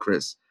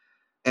 Chris.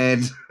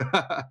 And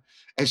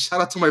and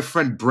shout out to my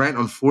friend Brent.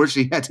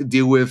 Unfortunately, he had to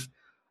deal with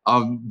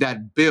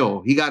that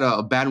bill. He got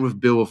a bandwidth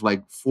bill of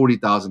like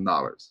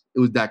 $40,000. It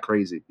was that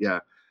crazy. Yeah.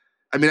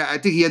 I mean, I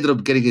think he ended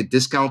up getting it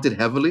discounted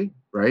heavily,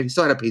 right? He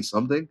still had to pay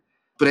something.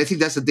 But I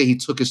think that's the day he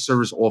took his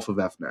service off of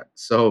FNet.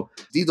 So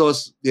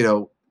DDoS,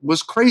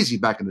 was crazy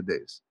back in the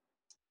days.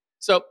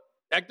 So,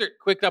 Hector,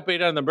 quick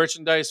update on the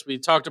merchandise. We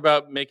talked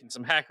about making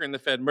some Hacker in the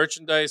Fed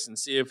merchandise and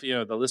see if,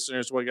 the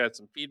listeners will get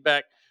some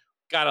feedback.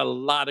 Got a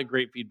lot of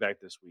great feedback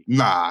this week.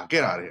 Nah,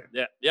 get out of here.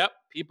 Yeah, yep.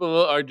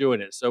 People are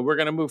doing it. So we're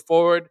going to move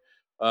forward.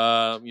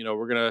 We're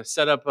going to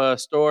set up a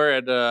store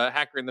at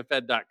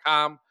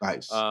hackerinthefed.com.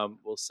 Nice.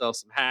 We'll sell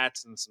some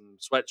hats and some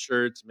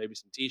sweatshirts, maybe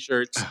some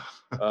T-shirts.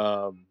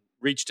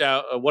 Reached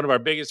out. One of our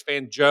biggest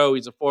fans, Joe,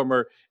 he's a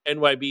former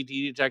NYPD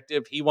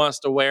detective. He wants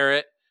to wear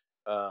it.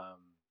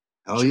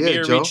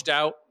 Jameer reached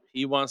out.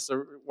 He wants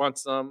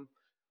some.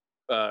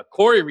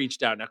 Corey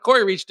reached out. Now,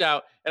 Corey reached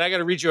out, and I got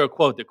to read you a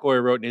quote that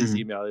Corey wrote in his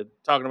email.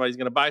 Talking about he's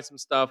going to buy some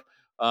stuff.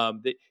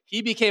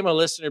 He became a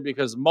listener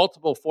because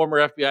multiple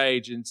former FBI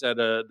agents at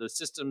the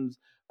systems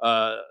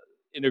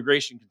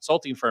integration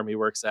consulting firm he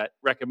works at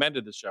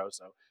recommended the show.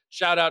 So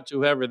shout out to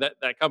whoever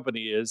that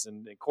company is,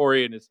 and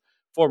Corey and his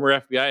former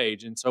FBI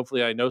agents.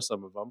 Hopefully I know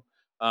some of them.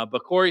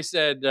 But Corey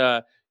said,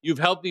 you've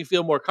helped me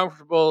feel more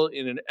comfortable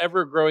in an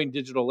ever-growing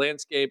digital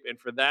landscape, and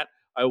for that,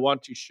 I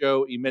want to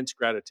show immense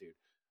gratitude.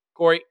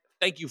 Corey,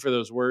 thank you for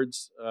those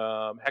words.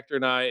 Hector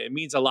and I, it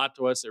means a lot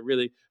to us. It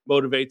really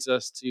motivates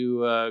us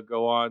to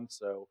go on.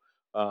 So,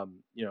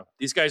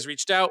 these guys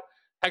reached out.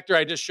 Hector,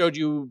 I just showed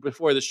you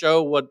before the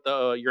show what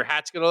your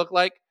hat's going to look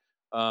like.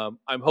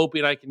 I'm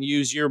hoping I can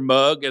use your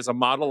mug as a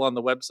model on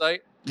the website.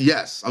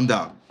 Yes, I'm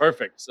down.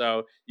 Perfect.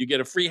 So you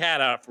get a free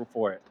hat out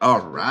for it. All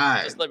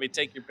right. Just let me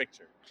take your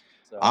picture.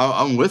 So.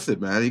 I'm with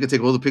it, man. You can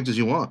take all the pictures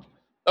you want.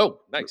 Oh,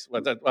 nice.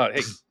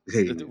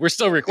 Hey, we're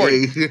still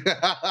recording.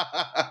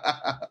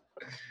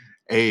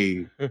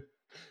 Hey.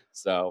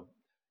 So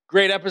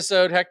great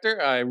episode,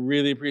 Hector. I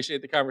really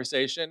appreciate the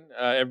conversation.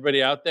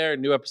 Everybody out there,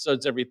 new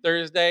episodes every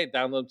Thursday.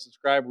 Download,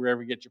 subscribe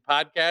wherever you get your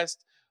podcast.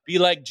 Be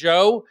like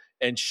Joe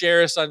and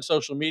share us on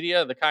social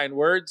media, the kind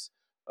words.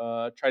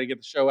 Try to get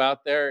the show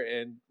out there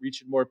and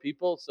reaching more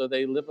people so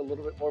they live a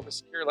little bit more of a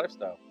secure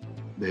lifestyle.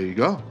 There you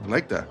go. I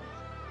like that.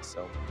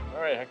 So,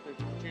 all right, Hector.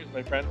 Cheers,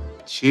 my friend.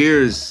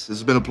 Cheers. This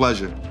has been a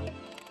pleasure.